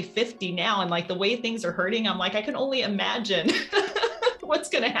nearly 50 now. And like the way things are hurting, I'm like, I can only imagine what's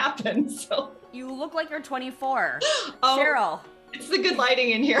going to happen. So you look like you're 24. Oh, Cheryl. It's the good lighting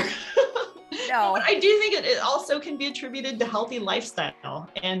in here. No. But I do think it also can be attributed to healthy lifestyle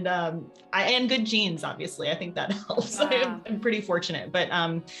and good genes. Obviously, I think that helps. Yeah. I'm pretty fortunate, but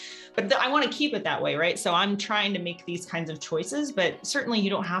I want to keep it that way, right? So I'm trying to make these kinds of choices, but certainly you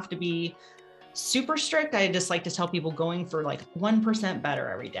don't have to be super strict. I just like to tell people going for like 1% better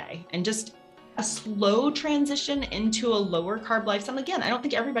every day and just a slow transition into a lower carb lifestyle. Again, I don't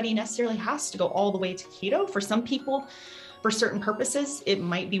think everybody necessarily has to go all the way to keto. For some people, for certain purposes, it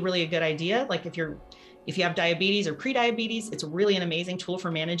might be really a good idea. Like if you have diabetes or pre-diabetes, it's really an amazing tool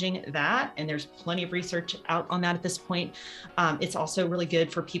for managing that. And there's plenty of research out on that at this point. It's also really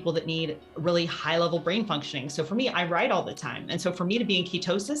good for people that need really high level brain functioning. So for me, I write all the time. And so for me to be in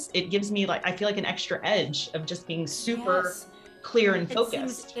ketosis, it gives me I feel like an extra edge of just being super clear and focused. It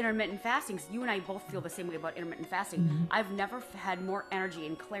seems intermittent fasting, you and I both feel the same way about intermittent fasting. Mm-hmm. I've never had more energy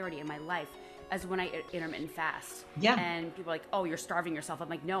and clarity in my life as when I intermittent fast. Yeah. And people are like, oh, you're starving yourself. I'm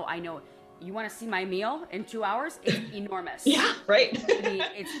like, no, I know. You want to see my meal in 2 hours? It's enormous. Yeah, right. I mean,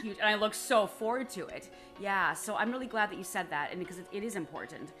 it's huge. And I look so forward to it. Yeah. So I'm really glad that you said that. And because it is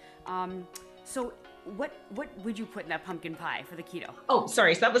important. So what would you put in that pumpkin pie for the keto? Oh,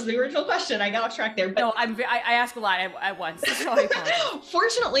 sorry. So that was the original question. I got off track there. But no, I ask a lot at once. So I apologize.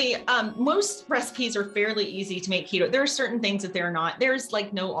 Fortunately, most recipes are fairly easy to make keto. There are certain things that they're not. There's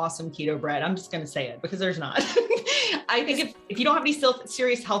like no awesome keto bread. I'm just going to say it because there's not. I think if you don't have any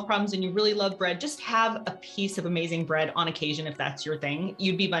serious health problems and you really love bread, just have a piece of amazing bread on occasion. If that's your thing,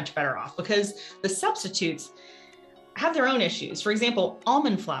 you'd be much better off, because the substitutes have their own issues. For example,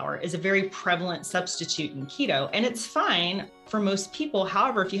 almond flour is a very prevalent substitute in keto, and it's fine for most people.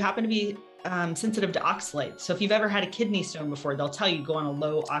 However, if you happen to be sensitive to oxalate, so if you've ever had a kidney stone before, they'll tell you go on a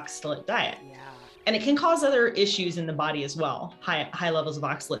low oxalate diet. Yeah. And it can cause other issues in the body as well, high levels of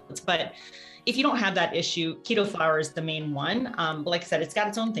oxalates. But if you don't have that issue, keto flour is the main one. But like I said, it's got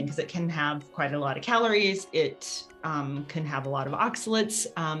its own thing because it can have quite a lot of calories. It can have a lot of oxalates.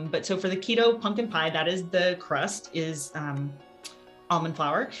 But so for the keto pumpkin pie, that is the crust is almond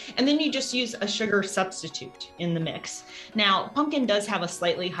flour. And then you just use a sugar substitute in the mix. Now, pumpkin does have a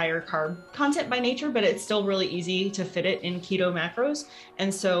slightly higher carb content by nature, but it's still really easy to fit it in keto macros.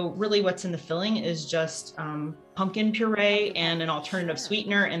 And so really what's in the filling is just pumpkin puree and an alternative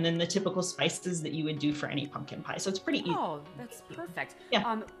sweetener, and then the typical spices that you would do for any pumpkin pie. So it's pretty easy. Oh, that's perfect.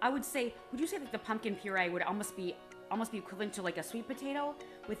 Yeah. I would say, would you say that the pumpkin puree would almost be equivalent to like a sweet potato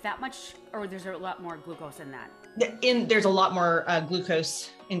with that much, or there's a lot more glucose in that? There's a lot more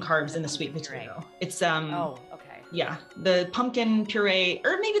glucose and carbs in the sweet potato. It's oh, okay. Yeah, the pumpkin puree,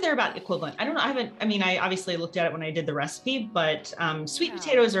 or maybe they're about equivalent. I don't know. I obviously looked at it when I did the recipe, but sweet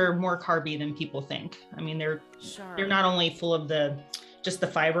potatoes are more carby than people think. I mean, they're not only full of just the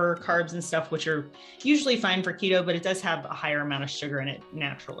fiber carbs and stuff, which are usually fine for keto, but it does have a higher amount of sugar in it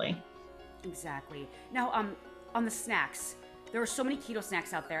naturally. Exactly. Now, on the snacks, there are so many keto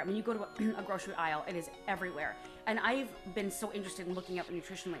snacks out there. I mean, you go to a grocery aisle, it is everywhere. And I've been so interested in looking at the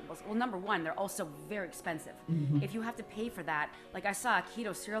nutrition labels. Well, number one, they're also very expensive. Mm-hmm. If you have to pay for that, like I saw a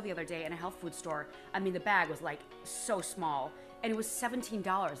keto cereal the other day in a health food store. I mean, the bag was like so small, and it was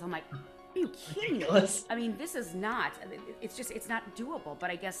 $17. I'm like, are you kidding me? I mean, this is not, it's not doable.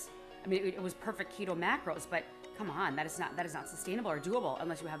 But I guess, I mean, it was perfect keto macros, but come on, that is not sustainable or doable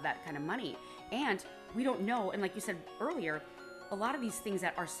unless you have that kind of money. And we don't know, and like you said earlier, a lot of these things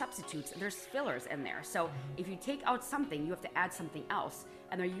that are substitutes, there's fillers in there. So if you take out something, you have to add something else.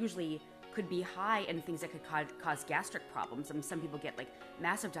 And they're usually could be high in things that could cause gastric problems. I mean, some people get like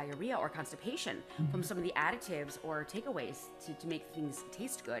massive diarrhea or constipation from some of the additives or takeaways to make things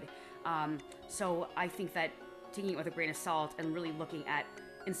taste good. So I think that taking it with a grain of salt and really looking at,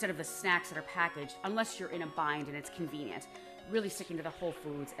 instead of the snacks that are packaged, unless you're in a bind and it's convenient, really sticking to the whole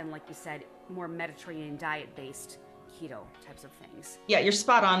foods and, like you said, more Mediterranean diet-based keto types of things. Yeah, you're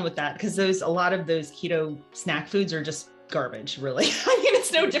spot on with that, because a lot of those keto snack foods are just garbage, really. I mean,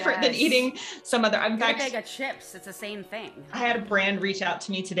 it's no different than eating some other. In fact, a bag of chips, it's the same thing. I had a brand reach out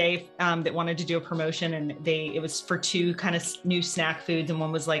to me today that wanted to do a promotion, and it was for two kind of new snack foods, and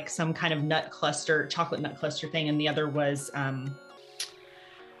one was like some kind of chocolate nut cluster thing, and the other was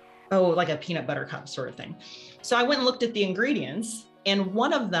like a peanut butter cup sort of thing. So I went and looked at the ingredients, and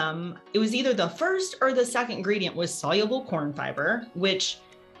one of them, it was either the first or the second ingredient, was soluble corn fiber, which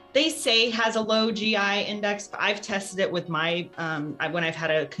they say has a low GI index. I've tested it with my, when I've had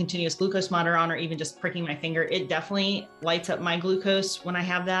a continuous glucose monitor on, or even just pricking my finger, it definitely lights up my glucose when I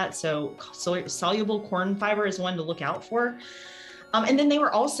have that. So soluble corn fiber is one to look out for. And then they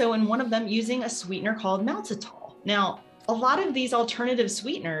were also in one of them using a sweetener called maltitol. Now, a lot of these alternative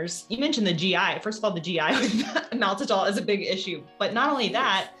sweeteners, you mentioned the GI. First of all, the GI with maltitol is a big issue, but not only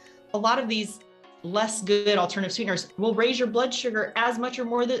that, a lot of these less good alternative sweeteners will raise your blood sugar as much or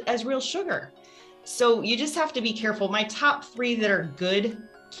more as real sugar. So you just have to be careful. My top three that are good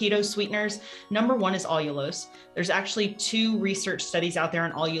keto sweeteners, number one is allulose. There's actually 2 research studies out there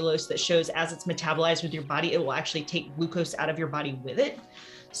on allulose that shows as it's metabolized with your body, it will actually take glucose out of your body with it.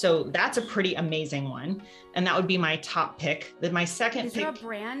 So that's a pretty amazing one. And that would be my top pick. Then my second pick. Is there a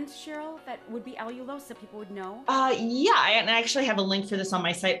brand, Cheryl, that would be allulose that people would know? Yeah, and I actually have a link for this on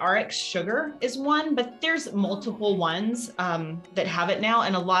my site. RX Sugar is one, but there's multiple ones that have it now.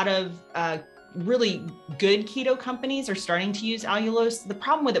 And a lot of really good keto companies are starting to use allulose. The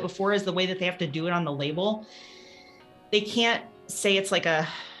problem with it before is the way that they have to do it on the label. They can't say it's like a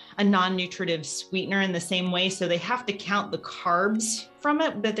non-nutritive sweetener in the same way. So they have to count the carbs from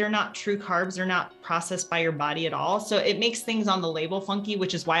it, but they're not true carbs. They're not processed by your body at all. So it makes things on the label funky,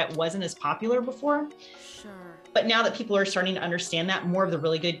 which is why it wasn't as popular before. Sure. But now that people are starting to understand that, more of the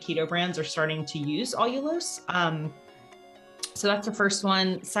really good keto brands are starting to use allulose. So that's the first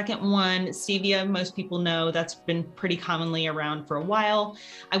one. Second one, stevia, most people know that's been pretty commonly around for a while.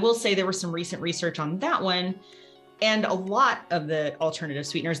 I will say there was some recent research on that one and a lot of the alternative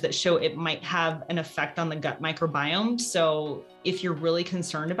sweeteners that show it might have an effect on the gut microbiome. So if you're really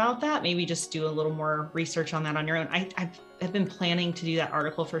concerned about that, maybe just do a little more research on that on your own. I've been planning to do that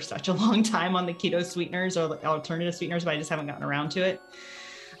article for such a long time on the keto sweeteners or the alternative sweeteners, but I just haven't gotten around to it.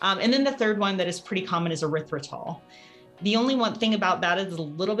 And then the third one that is pretty common is erythritol. The only one thing about that is a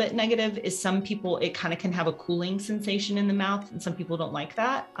little bit negative is some people, it kind of can have a cooling sensation in the mouth and some people don't like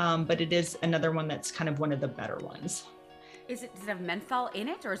that. But it is another one that's kind of one of the better ones. Does it have menthol in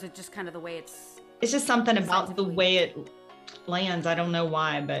it or is it just kind of the way it's just something about the way it lands. I don't know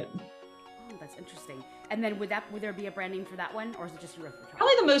why, but. Oh, that's interesting. And then would there be a brand name for that one or is it just erythritol?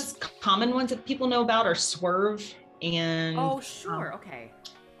 Probably the most common ones that people know about are Swerve and. Oh, sure. Okay.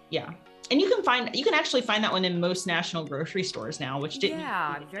 Yeah. And you can actually find that one in most national grocery stores now, which didn't.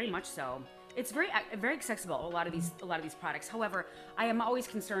 Yeah, very much so. It's very accessible. A lot of these products. However, I am always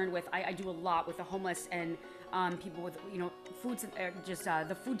concerned with. I do a lot with the homeless and people with foods, just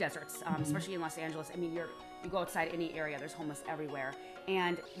the food deserts, especially in Los Angeles. I mean, you go outside any area, there's homeless everywhere,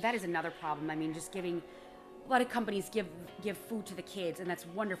 and that is another problem. I mean, just giving. A lot of companies give food to the kids, and that's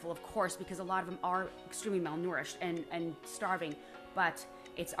wonderful, of course, because a lot of them are extremely malnourished and starving, but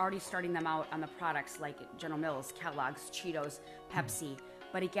it's already starting them out on the products like General Mills, Kellogg's, Cheetos, Pepsi.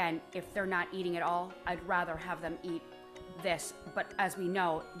 But again, if they're not eating it all, I'd rather have them eat this. But as we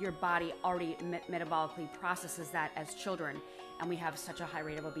know, your body already metabolically processes that as children. And we have such a high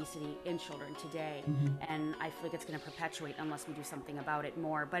rate of obesity in children today. And I feel like it's going to perpetuate unless we do something about it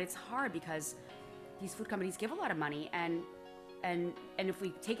more. But it's hard because these food companies give a lot of money. And if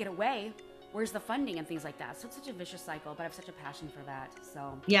we take it away, where's the funding and things like that? So it's such a vicious cycle, but I have such a passion for that.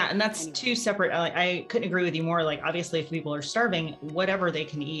 So yeah, and that's two separate. I couldn't agree with you more. Like obviously, if people are starving, whatever they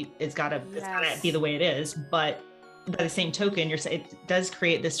can eat, it's gotta be the way it is. But by the same token, it does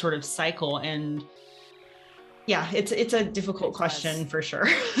create this sort of cycle, and yeah, it's a difficult question for sure.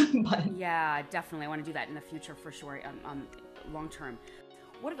 But yeah, definitely, I want to do that in the future for sure, long term.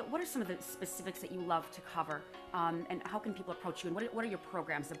 What are some of the specifics that you love to cover, and how can people approach you, and what are your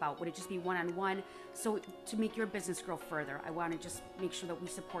programs about? Would it just be one-on-one? So to make your business grow further, I want to just make sure that we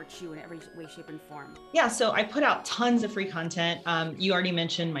support you in every way, shape, and form. Yeah, so I put out tons of free content. You already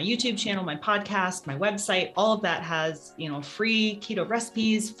mentioned my YouTube channel, my podcast, my website. All of that has free keto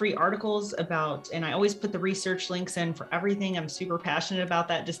recipes, free articles about, and I always put the research links in for everything. I'm super passionate about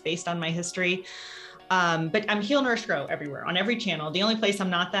that just based on my history. But I'm Heal, Nourish, Grow everywhere on every channel. The only place I'm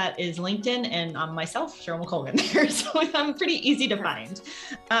not that is LinkedIn, and I'm myself, Cheryl McColgan there. So I'm pretty easy to find.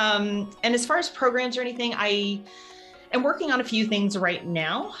 And as far as programs or anything, I am working on a few things right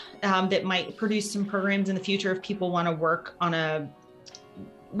now that might produce some programs in the future if people want to work on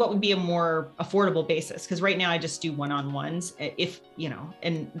what would be a more affordable basis. Because right now I just do one-on-ones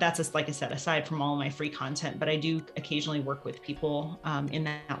and that's just, like I said, aside from all of my free content, but I do occasionally work with people in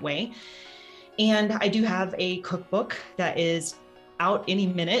that way. And I do have a cookbook that is out any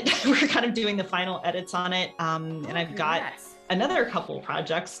minute. We're kind of doing the final edits on it. And I've got another couple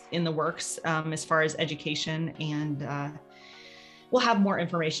projects in the works as far as education, and we'll have more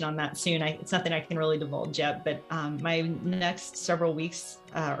information on that soon. It's nothing I can really divulge yet, but my next several weeks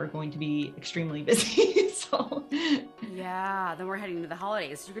are going to be extremely busy. So yeah, then we're heading into the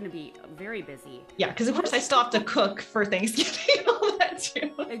holidays. You're going to be very busy. Yeah, because of course I still have to cook for Thanksgiving and all that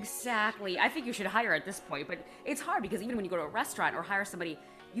too. Exactly. I think you should hire at this point, but it's hard because even when you go to a restaurant or hire somebody,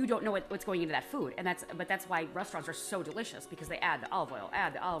 you don't know what's going into that food. And that's why restaurants are so delicious, because they add the olive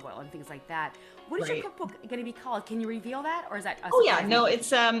oil and things like that. What is your cookbook going to be called? Can you reveal that, or is that? Oh yeah, no,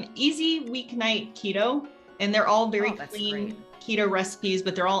 it's Easy Weeknight Keto, and they're all very clean keto recipes,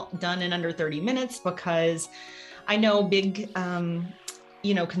 but they're all done in under 30 minutes because I know big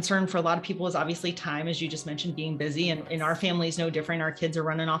concern for a lot of people is obviously time, as you just mentioned, being busy, and in our family is no different. Our kids are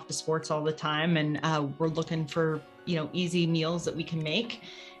running off to sports all the time, and we're looking for easy meals that we can make.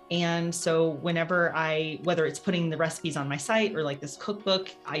 And so whenever whether it's putting the recipes on my site or like this cookbook,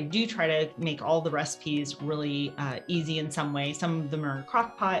 I do try to make all the recipes really easy in some way. Some of them are in a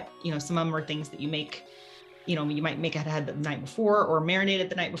crock pot, some of them are things that you make, you might make it ahead the night before or marinate it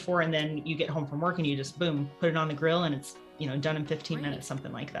the night before, and then you get home from work and you just boom, put it on the grill and it's done in 15 minutes,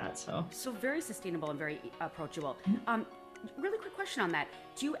 something like that. So very sustainable and very approachable. Really quick question on that.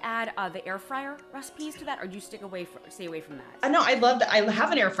 Do you add the air fryer recipes to that, or do you stay away from that? No, I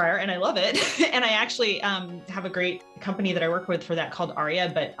have an air fryer and I love it. And I actually have a great company that I work with for that called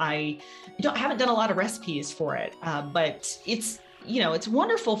Aria, but I haven't done a lot of recipes for it. But it's it's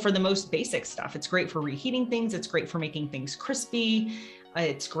wonderful for the most basic stuff. It's great for reheating things. It's great for making things crispy.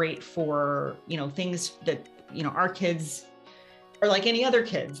 It's great for, things that, our kids are like any other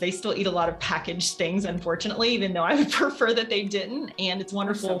kids. They still eat a lot of packaged things, unfortunately, even though I would prefer that they didn't. And it's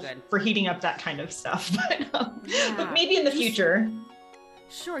wonderful for heating up that kind of stuff. But maybe in the future.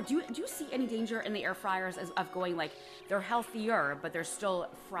 Sure. Do you see any danger in the air fryers of going like they're healthier, but they're still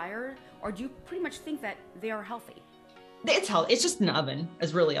fryer? Or do you pretty much think that they are healthy? It's healthy. It's just an oven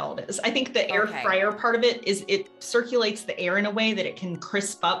is really all it is. I think the air fryer part of it is it circulates the air in a way that it can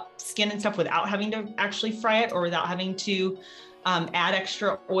crisp up skin and stuff without having to actually fry it or without having to add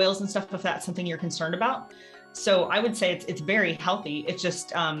extra oils and stuff if that's something you're concerned about. So I would say it's very healthy. It's just,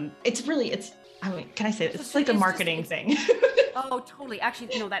 can I say it? It's like a marketing thing. Oh, totally. Actually,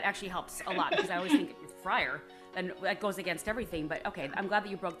 that actually helps a lot because I always think it's fryer. And that goes against everything. But okay, I'm glad that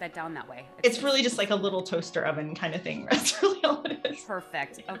you broke that down that way. It's really just like a little toaster oven kind of thing. That's really all it is.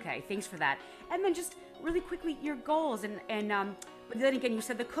 Perfect. Okay, thanks for that. And then just really quickly, your goals and but then again, you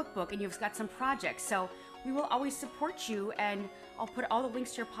said the cookbook and you've got some projects. So we will always support you, and I'll put all the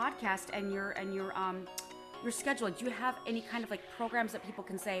links to your podcast and your schedule. Do you have any kind of like programs that people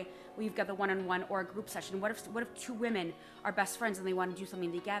can say, well, you've got the one-on-one or a group session? What if two women are best friends and they want to do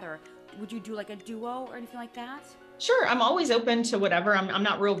something together? Would you do like a duo or anything like that? Sure. I'm always open to whatever. I'm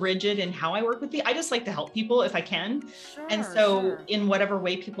not real rigid in how I work with people. I just like to help people if I can. Sure, and so in whatever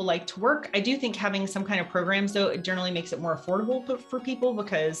way people like to work, I do think having some kind of programs though, it generally makes it more affordable for people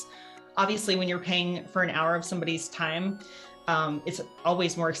because obviously when you're paying for an hour of somebody's time, it's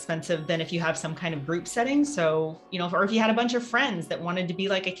always more expensive than if you have some kind of group setting. So, or if you had a bunch of friends that wanted to be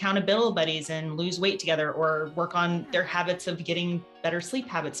like accountability buddies and lose weight together or work on their habits of getting better sleep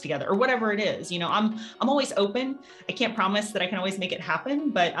habits together or whatever it is, I'm always open. I can't promise that I can always make it happen,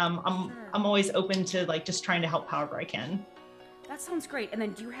 but I'm always open to like just trying to help however I can. That sounds great. And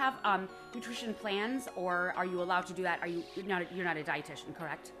then do you have nutrition plans or are you allowed to do that? You're not a dietitian,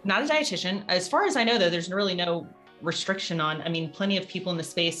 correct? Not a dietitian. As far as I know though, there's really no restriction on, plenty of people in the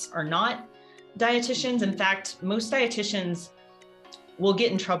space are not dietitians. In fact, most dietitians will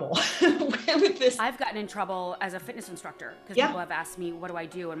get in trouble with this. I've gotten in trouble as a fitness instructor because people have asked me, what do I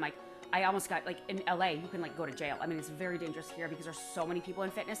do? And like, I almost got like in LA, you can like go to jail. It's very dangerous here because there's so many people in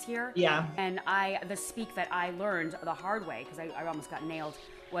fitness here. Yeah. And the speak that I learned the hard way, because I almost got nailed,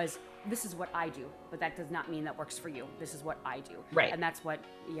 was this is what I do, but that does not mean that works for you. This is what I do. Right. And that's the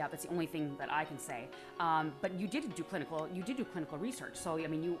only thing that I can say. But you did do clinical research. So,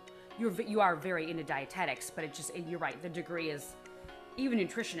 you are very into dietetics, but you're right. The degree is, even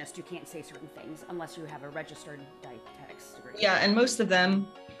nutritionists, you can't say certain things unless you have a registered dietetics degree. Yeah. And most of them,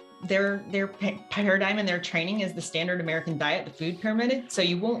 their paradigm and their training is the standard American diet, the food pyramid. So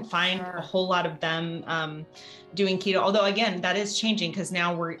you won't find a whole lot of them doing keto. Although again, that is changing because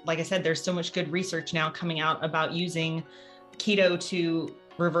now like I said, there's so much good research now coming out about using keto to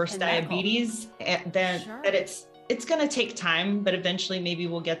reverse diabetes that it's going to take time, but eventually maybe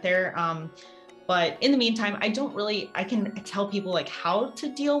we'll get there. But in the meantime, I can tell people like how to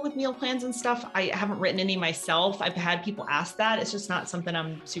deal with meal plans and stuff. I haven't written any myself. I've had people ask that. It's just not something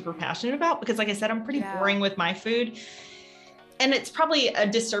I'm super passionate about because like I said, I'm pretty boring with my food. And it's probably a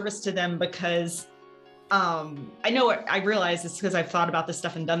disservice to them because I realize it's because I've thought about this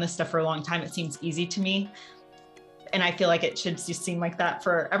stuff and done this stuff for a long time. It seems easy to me. And I feel like it should just seem like that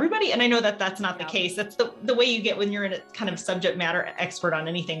for everybody. And I know that that's not the case. That's the way you get when you're in a kind of subject matter expert on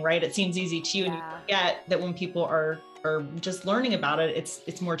anything, right? It seems easy to you and you forget that when people are just learning about it,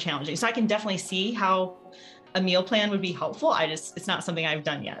 it's more challenging. So I can definitely see how a meal plan would be helpful. It's not something I've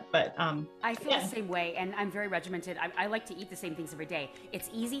done yet, but I feel the same way. And I'm very regimented. I like to eat the same things every day. It's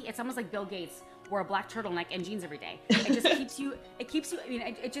easy. It's almost like Bill Gates wore a black turtleneck and jeans every day. It just keeps you,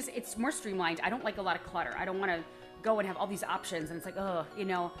 it's more streamlined. I don't like a lot of clutter. I don't want to go and have all these options and it's like,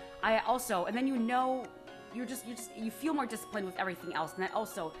 I also, and then you feel more disciplined with everything else. And that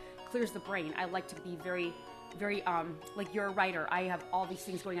also clears the brain. I like to be very, very, like you're a writer. I have all these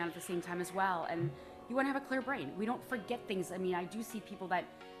things going on at the same time as well. And you want to have a clear brain. We don't forget things. I do see people that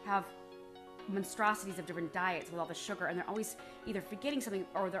have monstrosities of different diets with all the sugar and they're always either forgetting something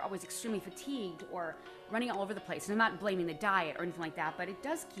or they're always extremely fatigued or running all over the place. And I'm not blaming the diet or anything like that, but it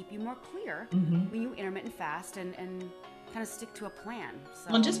does keep you more clear when you intermittent fast and kind of stick to a plan. So.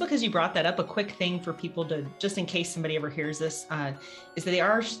 Well, and just because you brought that up, a quick thing for people to, just in case somebody ever hears this, is that they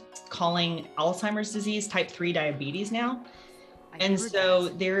are calling Alzheimer's disease type 3 diabetes now. And so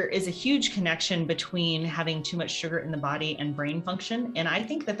there is a huge connection between having too much sugar in the body and brain function. And I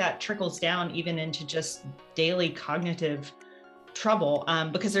think that trickles down even into just daily cognitive trouble,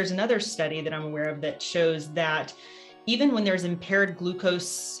 because there's another study that I'm aware of that shows that even when there's impaired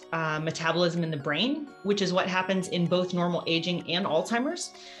glucose metabolism in the brain, which is what happens in both normal aging and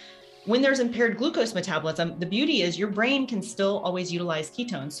Alzheimer's. When there's impaired glucose metabolism, the beauty is your brain can still always utilize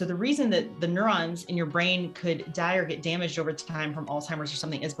ketones. So the reason that the neurons in your brain could die or get damaged over time from Alzheimer's or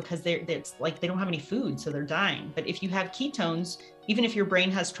something is because it's like they don't have any food, so they're dying. But if you have ketones, even if your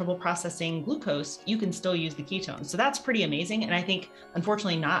brain has trouble processing glucose, you can still use the ketones. So that's pretty amazing. And I think,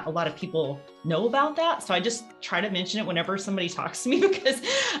 unfortunately, not a lot of people know about that. So I just try to mention it whenever somebody talks to me, because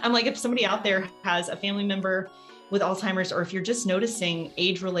I'm like, if somebody out there has a family member with Alzheimer's, or if you're just noticing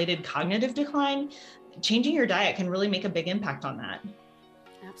age-related cognitive decline, changing your diet can really make a big impact on that.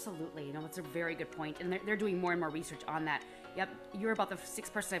 Absolutely. That's a very good point. And they're doing more and more research on that. Yep. You're about the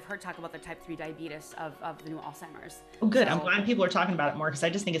sixth person I've heard talk about the type 3 diabetes of the new Alzheimer's. Oh, good. So, I'm glad people are talking about it more, because I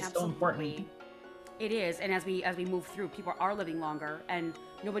just think it's so important. It is. And as we move through, people are living longer, and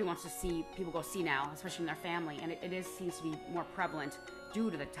nobody wants to see people go senile, especially in their family. And it seems to be more prevalent due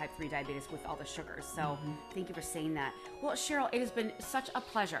to the type 3 diabetes with all the sugars. So thank you for saying that. Well, Cheryl, it has been such a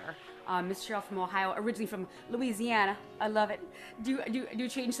pleasure. Miss Cheryl from Ohio, originally from Louisiana. I love it. Do you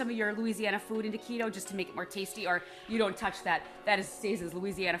change some of your Louisiana food into keto just to make it more tasty, or you don't touch that? That stays as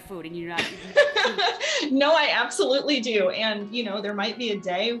Louisiana food, and you're not. No, I absolutely do. And, there might be a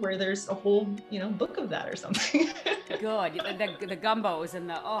day where there's a whole, book of that or something. Good. The gumbos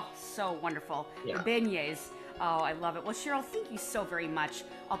and so wonderful. Yeah. The beignets. Oh, I love it. Well, Cheryl, thank you so very much.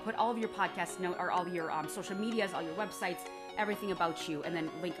 I'll put all of your podcast or all of your social medias, all your websites, everything about you, and then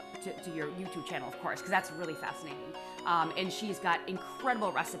link to your YouTube channel, of course, because that's really fascinating. And she's got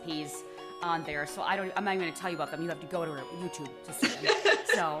incredible recipes on there. So I'm not even going to tell you about them. You have to go to her YouTube to see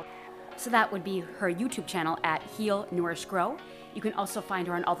them. So that would be her YouTube channel at Heal, Nourish, Grow. You can also find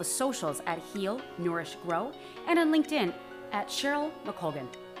her on all the socials at Heal, Nourish, Grow, and on LinkedIn at Cheryl McColgan.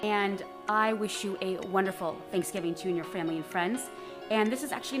 And I wish you a wonderful Thanksgiving to you and your family and friends. And this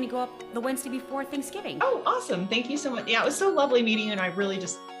is actually going to go up the Wednesday before Thanksgiving. Oh, awesome. Thank you so much. Yeah, it was so lovely meeting you, and I really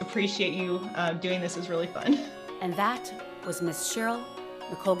just appreciate you doing this. It was really fun. And that was Miss Cheryl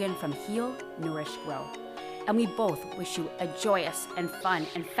McColgan from Heal, Nourish, Grow. And we both wish you a joyous and fun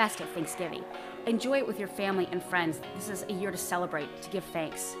and festive Thanksgiving. Enjoy it with your family and friends. This is a year to celebrate, to give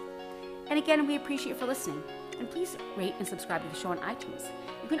thanks. And again, we appreciate you for listening. And please rate and subscribe to the show on iTunes.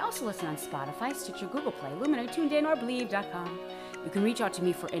 You can also listen on Spotify, Stitcher, Google Play, Luminary, TuneIn, or Believe.com. You can reach out to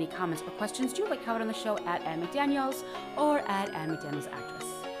me for any comments or questions you'd like covered on the show at Ann McDaniels or at Ann McDaniels Actress.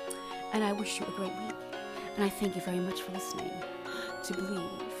 And I wish you a great week. And I thank you very much for listening to Believe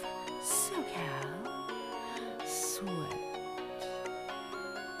SoCal.